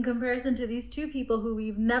in comparison to these two people who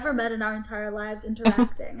we've never met in our entire lives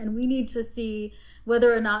interacting. And we need to see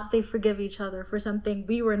whether or not they forgive each other for something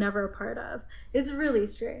we were never a part of. It's really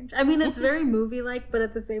strange. I mean, it's very movie-like, but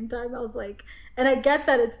at the same time, I was like, and I get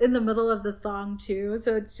that it's in the middle of the song too,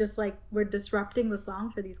 so it's just like we're disrupting the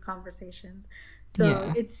song for these conversations.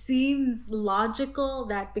 So It seems logical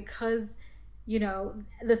that because, you know,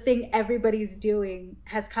 the thing everybody's doing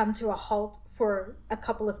has come to a halt for a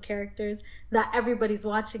couple of characters, that everybody's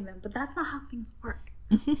watching them. But that's not how things work.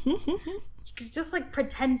 You could just like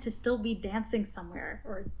pretend to still be dancing somewhere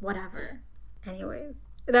or whatever.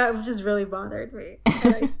 Anyways, that just really bothered me.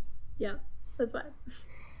 Yeah, that's fine.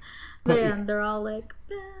 Then they're all like,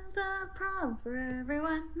 build a prom for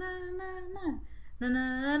everyone. Na na na na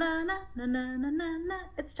na na na na na na na na.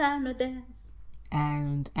 It's time to dance.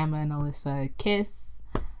 And Emma and Alyssa kiss,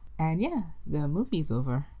 and yeah, the movie's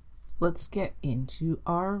over. Let's get into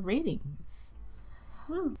our ratings.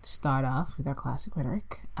 To start off with our classic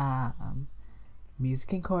rhetoric,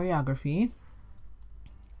 music and choreography.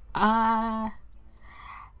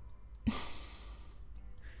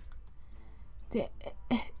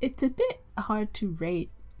 It's a bit hard to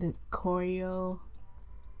rate the choreo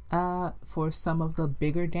for some of the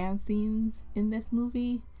bigger dance scenes in this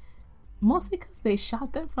movie, mostly because they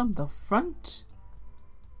shot them from the front,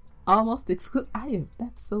 almost that's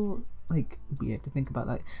so like weird to think about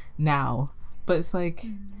that now, but it's like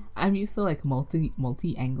I'm used to like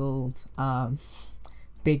multi-angled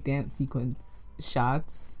big dance sequence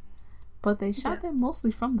shots, but they shot them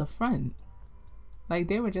mostly from the front. Like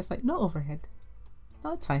they were just like, no overhead,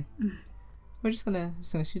 no, it's fine, we're just gonna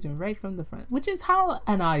shoot them right from the front, which is how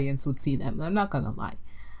an audience would see them, I'm not gonna lie.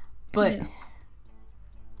 But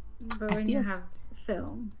when you have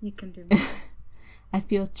film, you can do more. I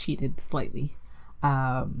feel cheated slightly,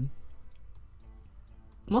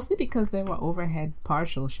 mostly because there were overhead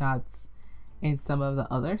partial shots in some of the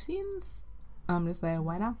other scenes. I'm just like,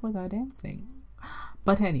 why not for the dancing?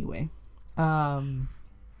 But anyway, in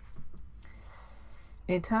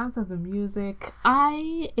terms of the music,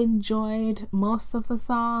 I enjoyed most of the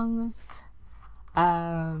songs.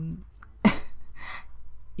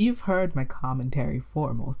 You've heard my commentary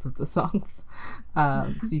for most of the songs,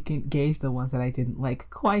 so you can gauge the ones that I didn't like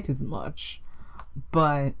quite as much.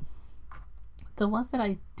 But the ones that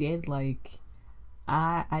I did like,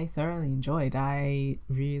 I thoroughly enjoyed. I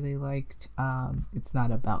really liked It's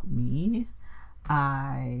Not About Me.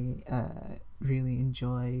 I really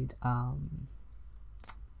enjoyed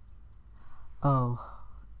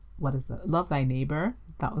what is that? Love Thy Neighbor.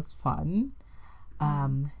 That was fun.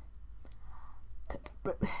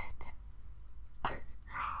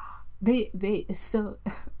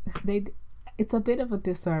 It's a bit of a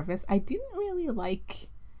disservice. I didn't really like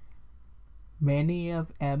many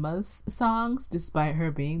of Emma's songs, despite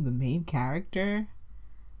her being the main character.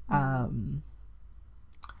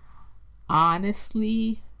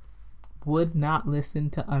 Honestly, would not listen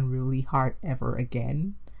to Unruly Heart ever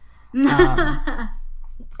again. I'm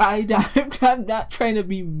not trying to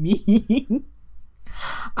be mean.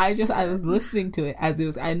 I was listening to it as it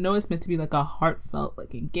was. I know it's meant to be like a heartfelt,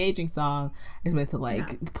 like engaging song. It's meant to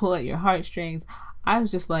like pull at your heartstrings. I was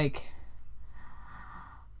just like,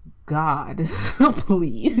 God,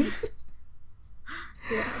 please.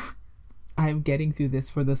 I'm getting through this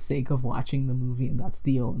for the sake of watching the movie, and that's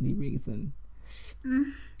the only reason.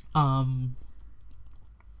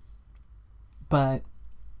 But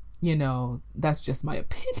you know, that's just my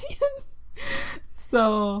opinion.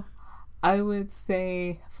 So I would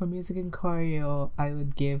say for music and choreo, I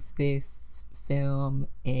would give this film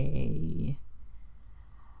a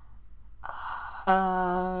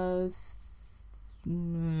I'll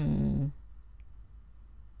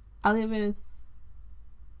give it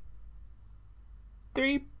a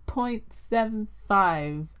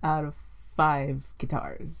 3.75 out of 5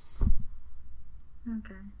 guitars.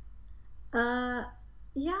 Okay. Yeah,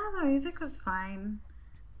 the music was fine.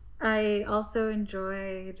 I also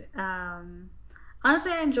enjoyed,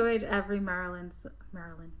 honestly, I enjoyed every Meryl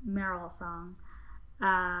song.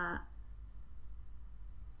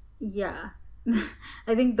 Yeah.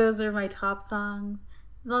 I think those are my top songs.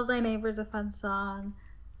 Love Thy Neighbor's a fun song.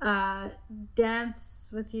 Uh,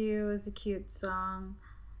 Dance with You is a cute song.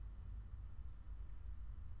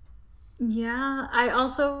 Yeah, I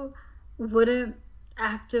also wouldn't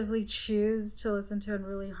actively choose to listen to it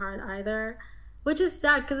really hard either, which is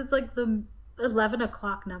sad because it's like the 11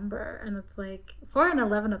 o'clock number, and it's like for an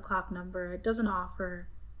 11 o'clock number, it doesn't offer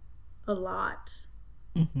a lot,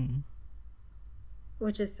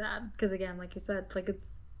 which is sad because, again, like you said, like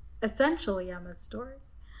it's essentially Emma's story.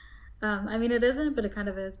 I mean, it isn't, but it kind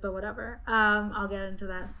of is, but whatever. I'll get into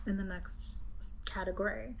that in the next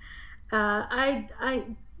category. I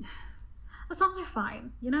the songs are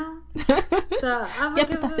fine, you know? So I'm yeah,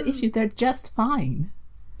 but that's the issue. They're just fine.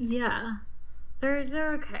 Yeah.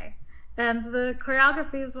 They're okay. And the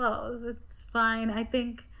choreography as well, it's fine. I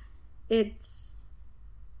think they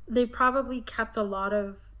probably kept a lot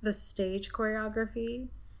of the stage choreography,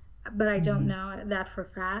 but I don't know that for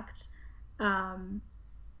fact.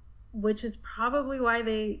 Which is probably why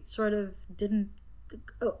they sort of didn't.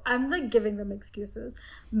 Oh, I'm like giving them excuses,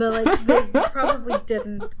 but like they probably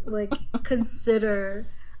didn't like consider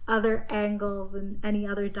other angles and any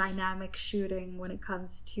other dynamic shooting when it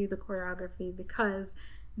comes to the choreography, because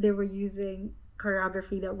they were using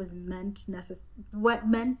choreography that was meant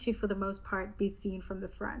to, for the most part, be seen from the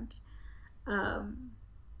front. That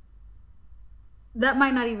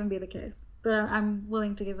might not even be the case, but I'm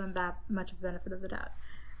willing to give them that much of benefit of the doubt.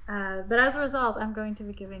 But as a result, I'm going to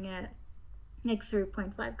be giving it like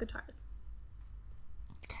 3.5 guitars.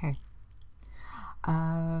 Okay.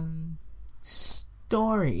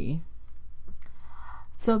 Story.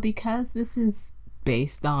 So because this is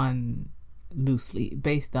loosely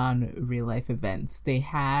based on real life events, they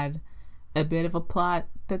had a bit of a plot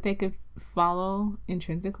that they could follow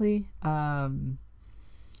intrinsically.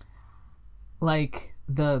 Like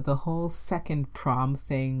the whole second prom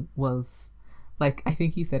thing was, like, I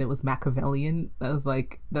think he said it was Machiavellian. I was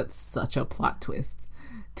like, that's such a plot twist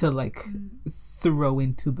to like throw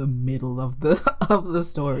into the middle of the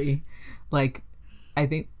story. Like, I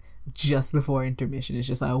think just before intermission, it's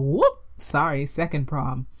just like, whoop, sorry, second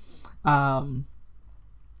prom. But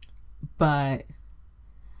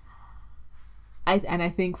I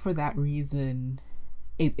think for that reason,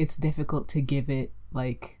 it's difficult to give it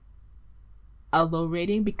like a low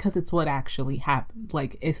rating, because it's what actually happened.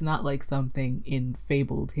 Like, it's not like something in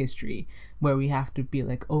fabled history where we have to be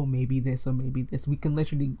like, oh, maybe this or maybe this. We can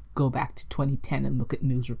literally go back to 2010 and look at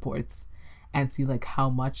news reports and see like how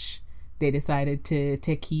much they decided to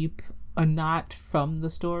keep or not from the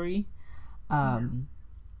story.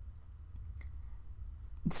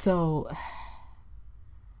 So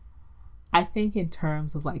I think in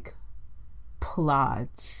terms of like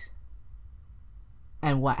plot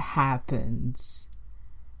and what happened,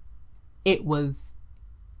 it was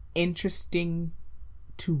interesting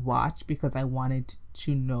to watch because I wanted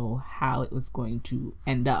to know how it was going to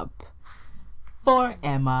end up. For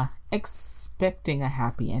Emma, expecting a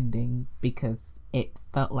happy ending, because it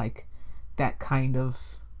felt like that kind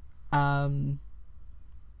of I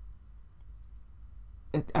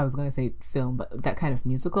was gonna say film, but that kind of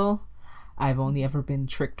musical. I've only ever been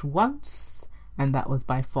tricked once, and that was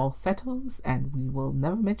by Falsettos, and we will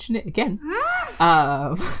never mention it again.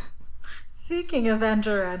 Speaking of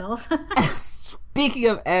Andrew Reynolds. Speaking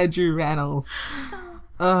of Andrew Reynolds.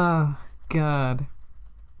 Oh, God.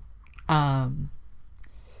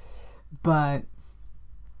 But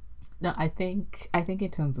no, I think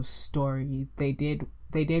in terms of story, they did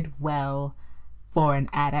well for an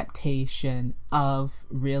adaptation of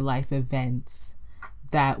real life events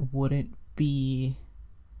that wouldn't be,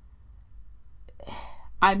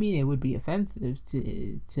 I mean, it would be offensive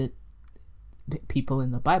to people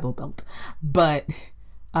in the Bible Belt, but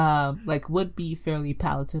like would be fairly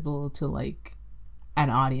palatable to like an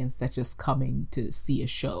audience that's just coming to see a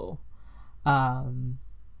show.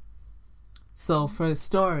 So for the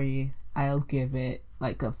story, I'll give it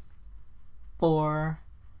like a 4.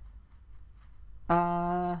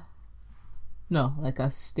 No, like a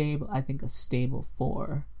stable, I think a stable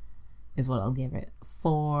 4 is what I'll give it.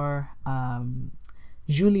 4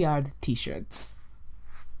 Juilliard t-shirts.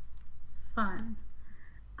 Fun.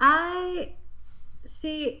 I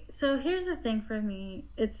see. So here's the thing for me.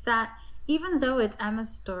 It's that even though it's Emma's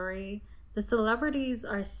story, the celebrities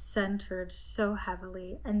are centered so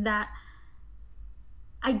heavily, and that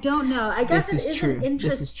I don't know. I guess it is an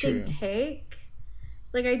interesting take.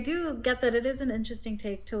 Like, I do get that it is an interesting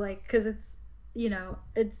take to, like, because it's, you know,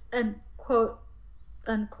 it's a quote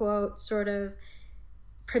unquote sort of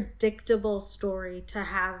predictable story to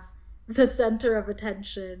have the center of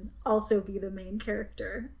attention also be the main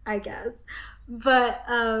character, I guess. But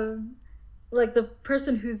like, the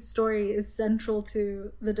person whose story is central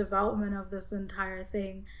to the development of this entire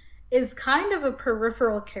thing is kind of a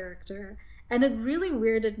peripheral character, and it really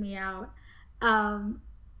weirded me out,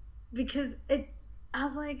 because I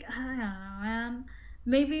was like, I don't know, man,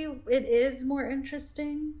 maybe it is more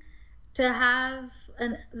interesting to have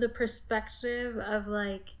the perspective of,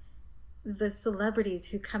 like, the celebrities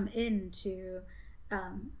who come in to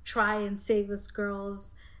try and save this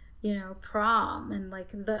girl's, you know, prom, and, like,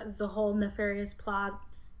 the whole nefarious plot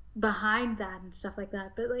behind that and stuff like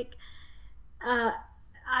that. But, like,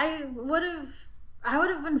 I would have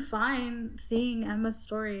been fine seeing Emma's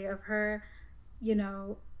story of her, you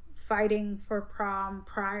know, fighting for prom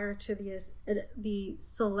prior to the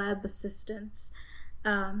celeb assistance,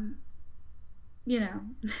 you know,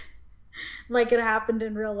 like it happened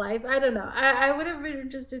in real life. I don't know. I would have been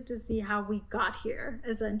interested to see how we got here,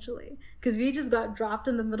 essentially, because we just got dropped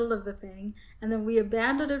in the middle of the thing, and then we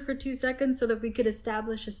abandoned it for 2 seconds so that we could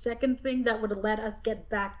establish a second thing that would let us get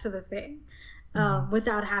back to the thing,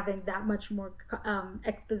 without having that much more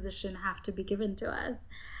exposition have to be given to us.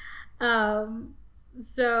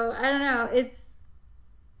 So I don't know.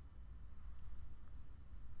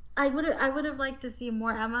 I would have liked to see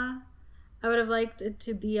more Emma. I would have liked it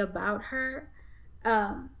to be about her,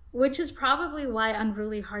 which is probably why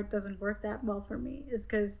Unruly Heart doesn't work that well for me, is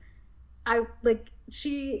because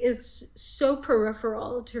she is so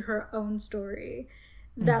peripheral to her own story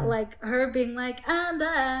that, like, her being like, and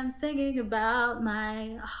I'm singing about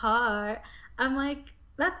my heart, I'm like,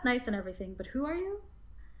 that's nice and everything, but who are you?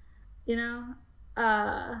 You know?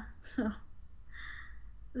 So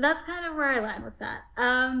that's kind of where I land with that.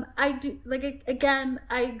 I do, like, again,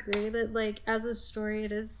 I agree that, like, as a story,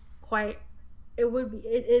 it is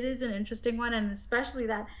an interesting one, and especially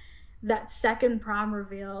that second prom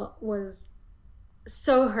reveal was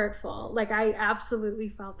so hurtful. Like, I absolutely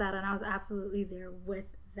felt that, and I was absolutely there with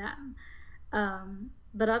them.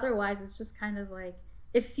 But otherwise, it's just kind of like,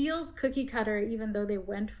 it feels cookie cutter, even though they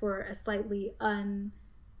went for a slightly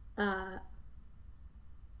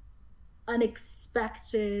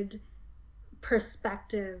unexpected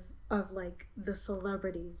perspective of, like, the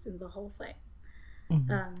celebrities in the whole thing.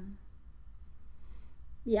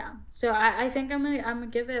 Yeah, so I think I'm gonna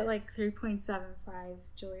give it like 3.75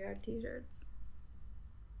 Juilliard t-shirts.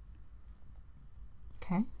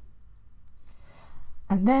 Okay.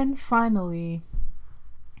 And then finally,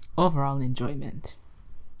 overall enjoyment.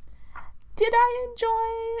 Did I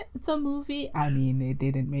enjoy the movie? I mean, it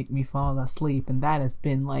didn't make me fall asleep, and that has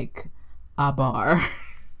been, like, a bar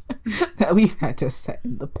that we've had to set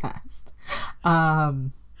in the past.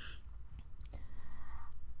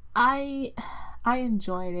 I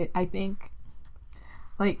enjoyed it. I think,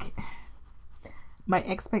 like, my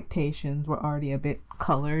expectations were already a bit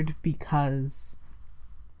colored because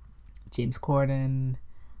James Corden,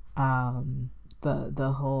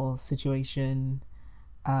 the whole situation,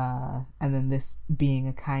 and then this being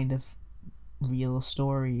a kind of real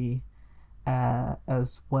story,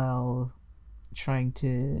 as well, trying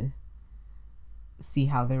to see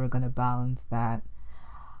how they were going to balance that.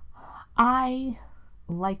 I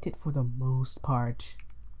liked it for the most part.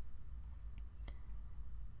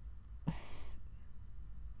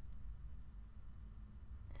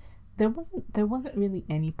 There wasn't really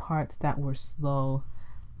any parts that were slow.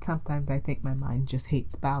 Sometimes I think my mind just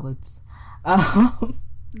hates ballads.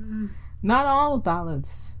 Not all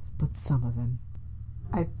ballads, but some of them.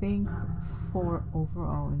 I think for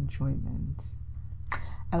overall enjoyment,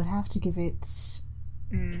 I would have to give it...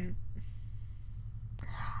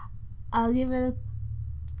 I'll give it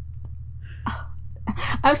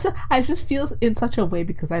I just feel in such a way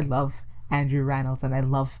because I love Andrew Rannells and I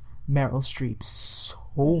love Meryl Streep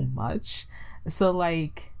so much. So,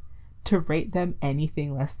 like, to rate them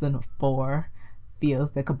anything less than a 4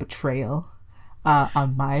 feels like a betrayal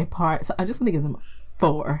on my part. So I'm just gonna give them a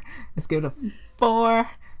 4. Let's give it a 4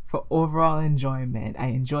 for overall enjoyment. I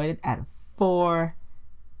enjoyed it at a 4.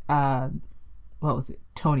 What was it?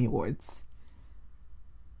 Tony Awards.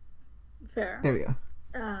 fair. There we go.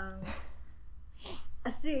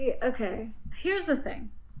 See, okay. Here's the thing.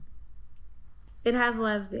 It has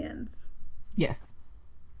lesbians. Yes.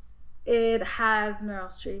 It has Meryl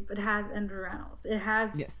Streep. It has Andrew Reynolds. It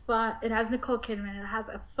has fun. It has Nicole Kidman. It has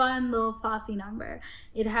a fun little Fosse number.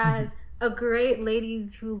 It has a great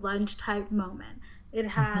ladies who lunch type moment. It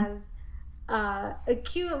has a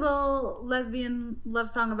cute little lesbian love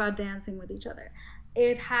song about dancing with each other.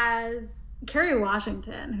 It has Kerry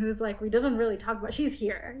Washington, who's like, we didn't really talk about. She's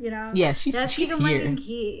here, you know. Yeah, she's here.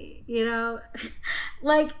 Key, you know,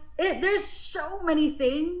 like there's so many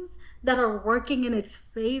things that are working in its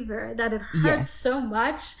favor that it hurts so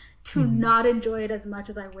much to not enjoy it as much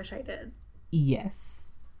as I wish I did.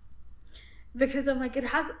 Yes. Because I'm like, it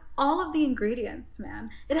has all of the ingredients, man.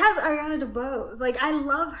 It has Ariana DeBose. Like, I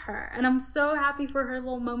love her. And I'm so happy for her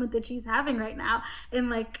little moment that she's having right now. And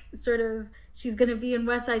like, sort of, she's going to be in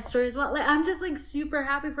West Side Story as well. Like, I'm just like super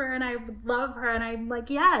happy for her and I love her. And I'm like,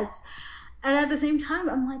 yes. And at the same time,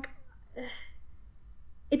 I'm like,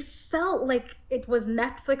 it felt like it was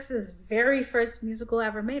Netflix's very first musical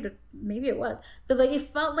ever made. Maybe it was. But like,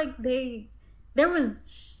 it felt like there was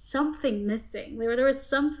something missing. There was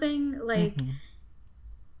something like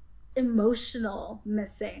emotional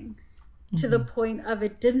missing to the point of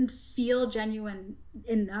it didn't feel genuine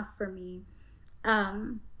enough for me.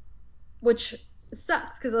 Which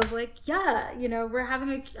sucks because I was like, yeah, you know, we're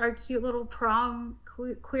having our cute little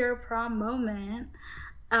queer prom moment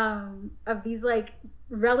of these like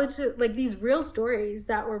relative, like these real stories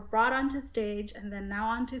that were brought onto stage and then now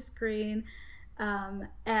onto screen.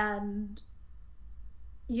 And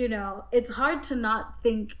you know, it's hard to not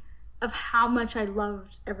think of how much I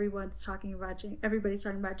loved everybody's talking about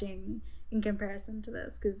Jamie in comparison to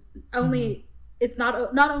this, because it's not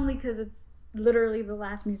only because it's literally the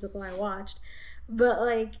last musical I watched, but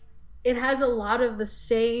like it has a lot of the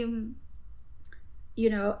same, you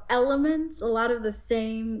know, elements, a lot of the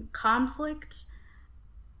same conflict,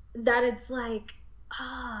 that it's like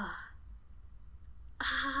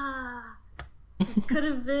this could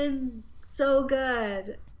have been so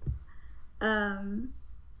good.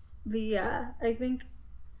 But yeah, I think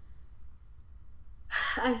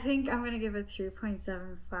I'm gonna give it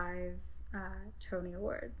 3.75 Tony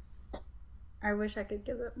Awards. I wish I could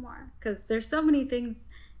give it more because there's so many things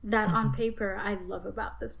that on paper I love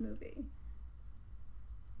about this movie.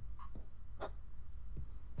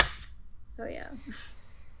 So yeah.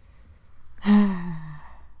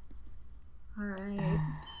 All right.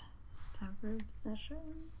 Time for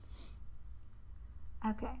obsessions.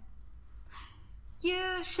 Okay.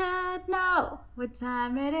 You should know what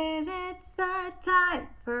time it is. It's the time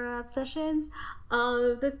for obsessions. All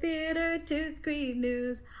of the theater to screen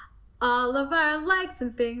news. All of our likes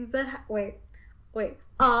and things that wait.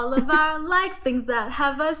 All of our likes, things that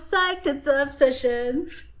have us psyched. It's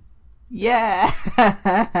obsessions. Yeah.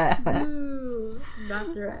 Ooh,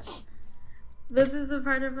 got through it. This is a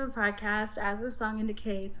part of a podcast, as the song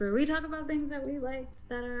indicates, where we talk about things that we liked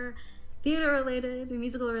that are theater related,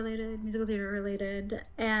 musical theater related.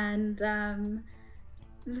 And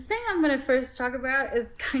the thing I'm going to first talk about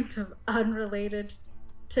is kind of unrelated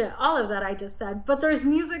to all of that I just said, but there's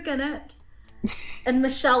music in it and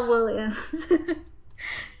Michelle Williams.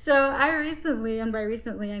 So I recently, and by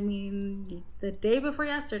recently I mean the day before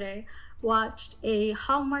yesterday, watched a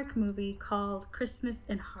Hallmark movie called Christmas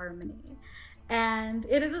in Harmony. And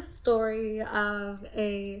it is a story of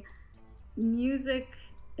a music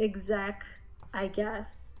exec, I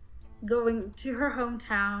guess, going to her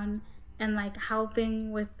hometown and like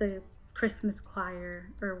helping with the Christmas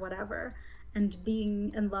choir or whatever, and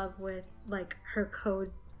being in love with like her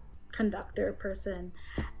conductor person.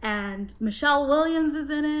 And Michelle Williams is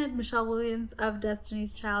in it. Michelle Williams of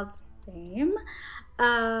Destiny's Child fame.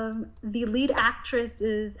 The lead actress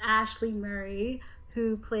is Ashley Murray,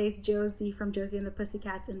 who plays Josie from Josie and the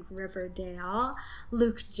Pussycats in Riverdale.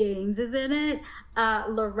 Luke James is in it.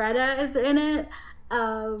 Loretta is in it.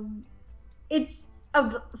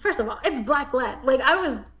 First of all, it's black-led. Like, I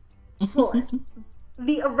was floored.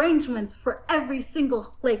 The arrangements for every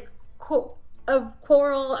single like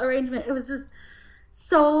choral arrangement, it was just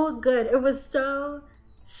so good. It was so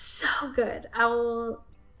good. I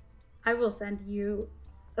will send you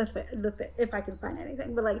if I can find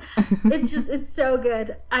anything, but like it's so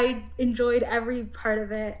good. I enjoyed every part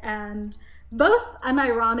of it, and both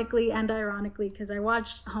unironically and ironically, because I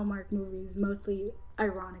watched Hallmark movies mostly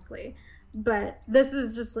ironically, but this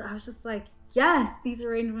was just, I was just like, yes, these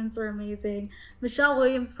arrangements are amazing. Michelle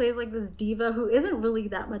Williams plays like this diva who isn't really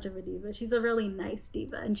that much of a diva. She's a really nice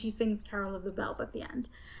diva, and she sings Carol of the Bells at the end,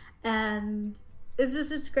 and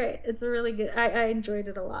it's great. It's a really good. I enjoyed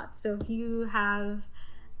it a lot. So if you have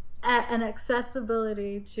an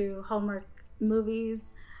accessibility to Hallmark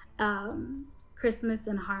movies, Christmas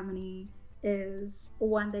in Harmony is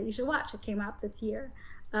one that you should watch. It came out this year.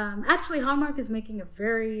 Actually, Hallmark is making a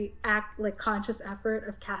very conscious effort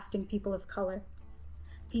of casting people of color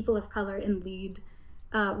in lead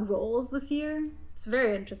roles this year. It's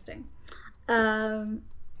very interesting.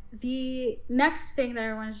 The next thing that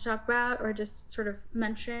I wanted to talk about, or just sort of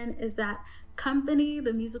mention, is that Company,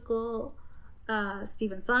 the musical,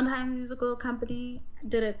 Stephen Sondheim musical company,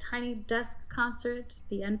 did a Tiny Desk concert,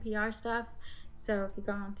 the NPR stuff. So if you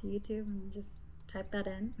go onto YouTube and just type that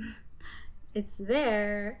in, it's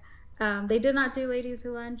there. They did not do Ladies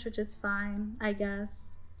Who Lunch, which is fine, I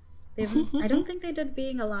guess. I don't think they did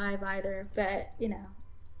Being Alive either, but you know,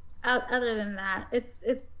 other than that, it's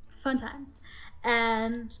fun times.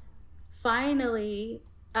 And finally,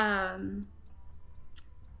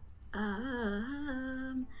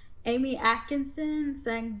 Amy Atkinson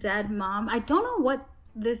sang Dead Mom. I don't know what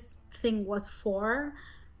this thing was for,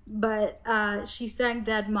 but she sang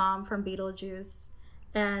Dead Mom from Beetlejuice,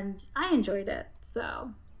 and I enjoyed it. So,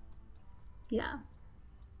 yeah.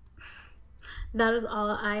 That is all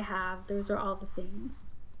I have. Those are all the things.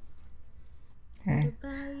 Okay.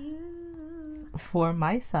 What about you? For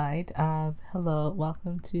my side, hello,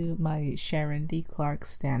 welcome to my Sharon D. Clark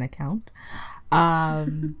Stan account.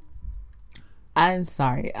 I'm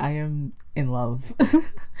sorry, I am in love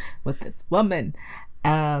with this woman.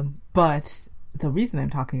 But the reason I'm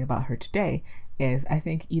talking about her today is I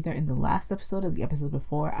think either in the last episode or the episode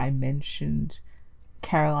before, I mentioned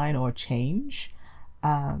Caroline or Change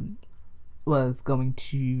was going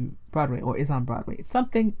to Broadway or is on Broadway.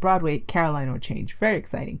 Something Broadway, Caroline or Change. Very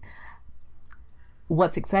exciting.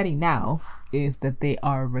 What's exciting now is that they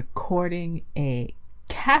are recording a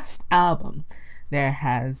cast album. There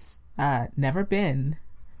has never been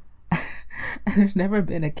there's never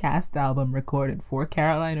been a cast album recorded for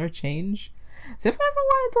Caroline or Change. So if I ever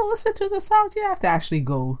wanted to listen to the songs, you have to actually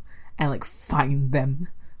go and like find them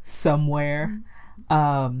somewhere.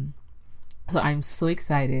 So I'm so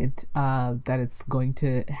excited that it's going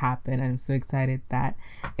to happen. I'm so excited that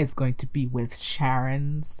it's going to be with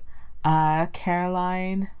Sharon's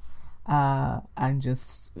Caroline. I'm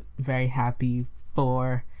just very happy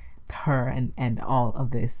for her and all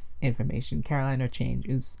of this information. Caroline or Change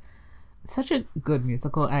is such a good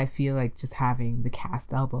musical, and I feel like just having the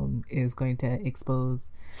cast album is going to expose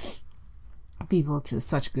people to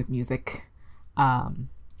such good music,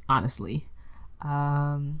 honestly.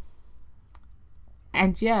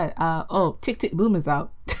 And yeah, Tick Tick Boom is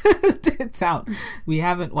out. It's out. We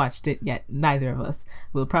haven't watched it yet, neither of us.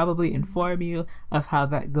 We'll probably inform you of how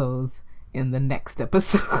that goes in the next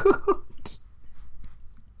episode.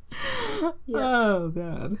 Yep. Oh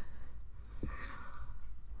god.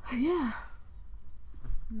 Yeah.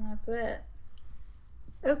 And that's it.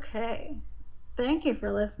 Okay. Thank you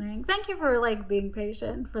for listening. Thank you for being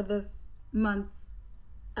patient for this month's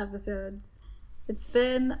episodes. It's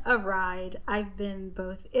been a ride. I've been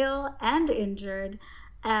both ill and injured,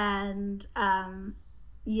 and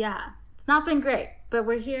yeah, it's not been great, but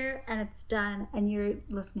we're here and it's done, and you're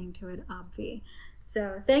listening to it, obvi.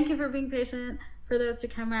 So thank you for being patient for those to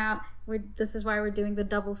come out. This is why we're doing the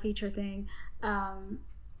double feature thing.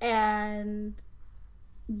 And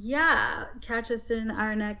yeah, catch us in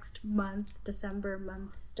our next month, December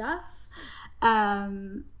month stuff.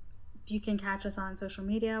 You can catch us on social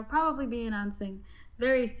media. I'll probably be announcing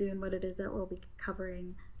very soon what it is that we'll be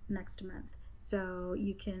covering next month. So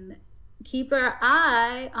you can keep your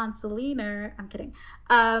eye on Selena. I'm kidding.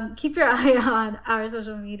 Keep your eye on our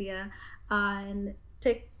social media on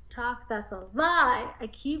TikTok. That's a lie. I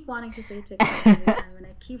keep wanting to say TikTok every time, and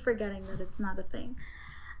I keep forgetting that it's not a thing.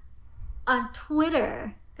 On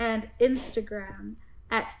Twitter and Instagram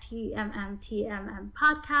at TMMTMM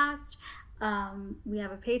Podcast. We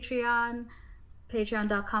have a Patreon,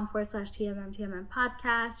 patreon.com/TMMTMM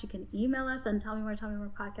Podcast. You can email us and tell me more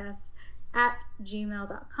podcast at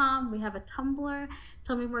gmail.com. We have a Tumblr,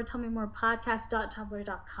 tell me more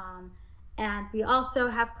podcast.tumblr.com. And we also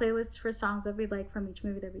have playlists for songs that we like from each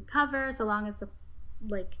movie that we cover, so long as the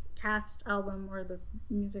cast album or the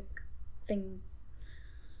music thing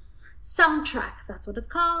soundtrack, that's what it's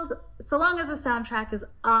called, so long as the soundtrack is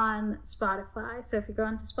on Spotify. So if you go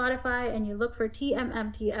onto Spotify and you look for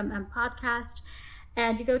TMMTMM Podcast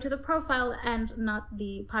and you go to the profile and not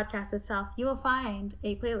the podcast itself, you will find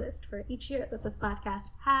a playlist for each year that this podcast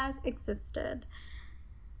has existed.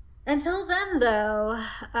 Until then, though,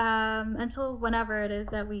 until whenever it is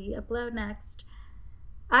that we upload next,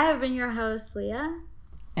 I have been your host, Leah.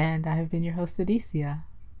 And I have been your host, Adicia.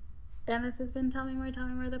 And this has been Tell Me More,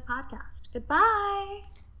 the podcast. Goodbye.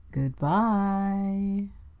 Goodbye.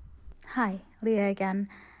 Hi, Leah again.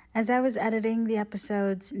 As I was editing the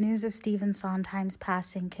episodes, news of Stephen Sondheim's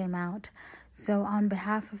passing came out. So on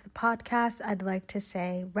behalf of the podcast, I'd like to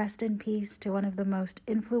say rest in peace to one of the most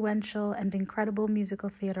influential and incredible musical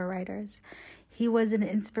theater writers. He was an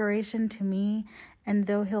inspiration to me, and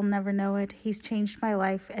though he'll never know it, he's changed my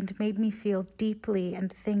life and made me feel deeply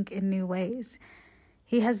and think in new ways.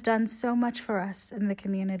 He has done so much for us in the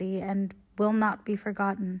community and will not be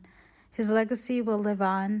forgotten. His legacy will live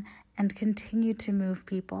on and continue to move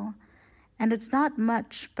people. And it's not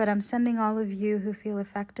much, but I'm sending all of you who feel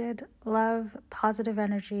affected love, positive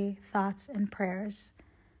energy, thoughts, and prayers.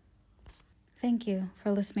 Thank you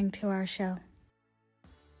for listening to our show.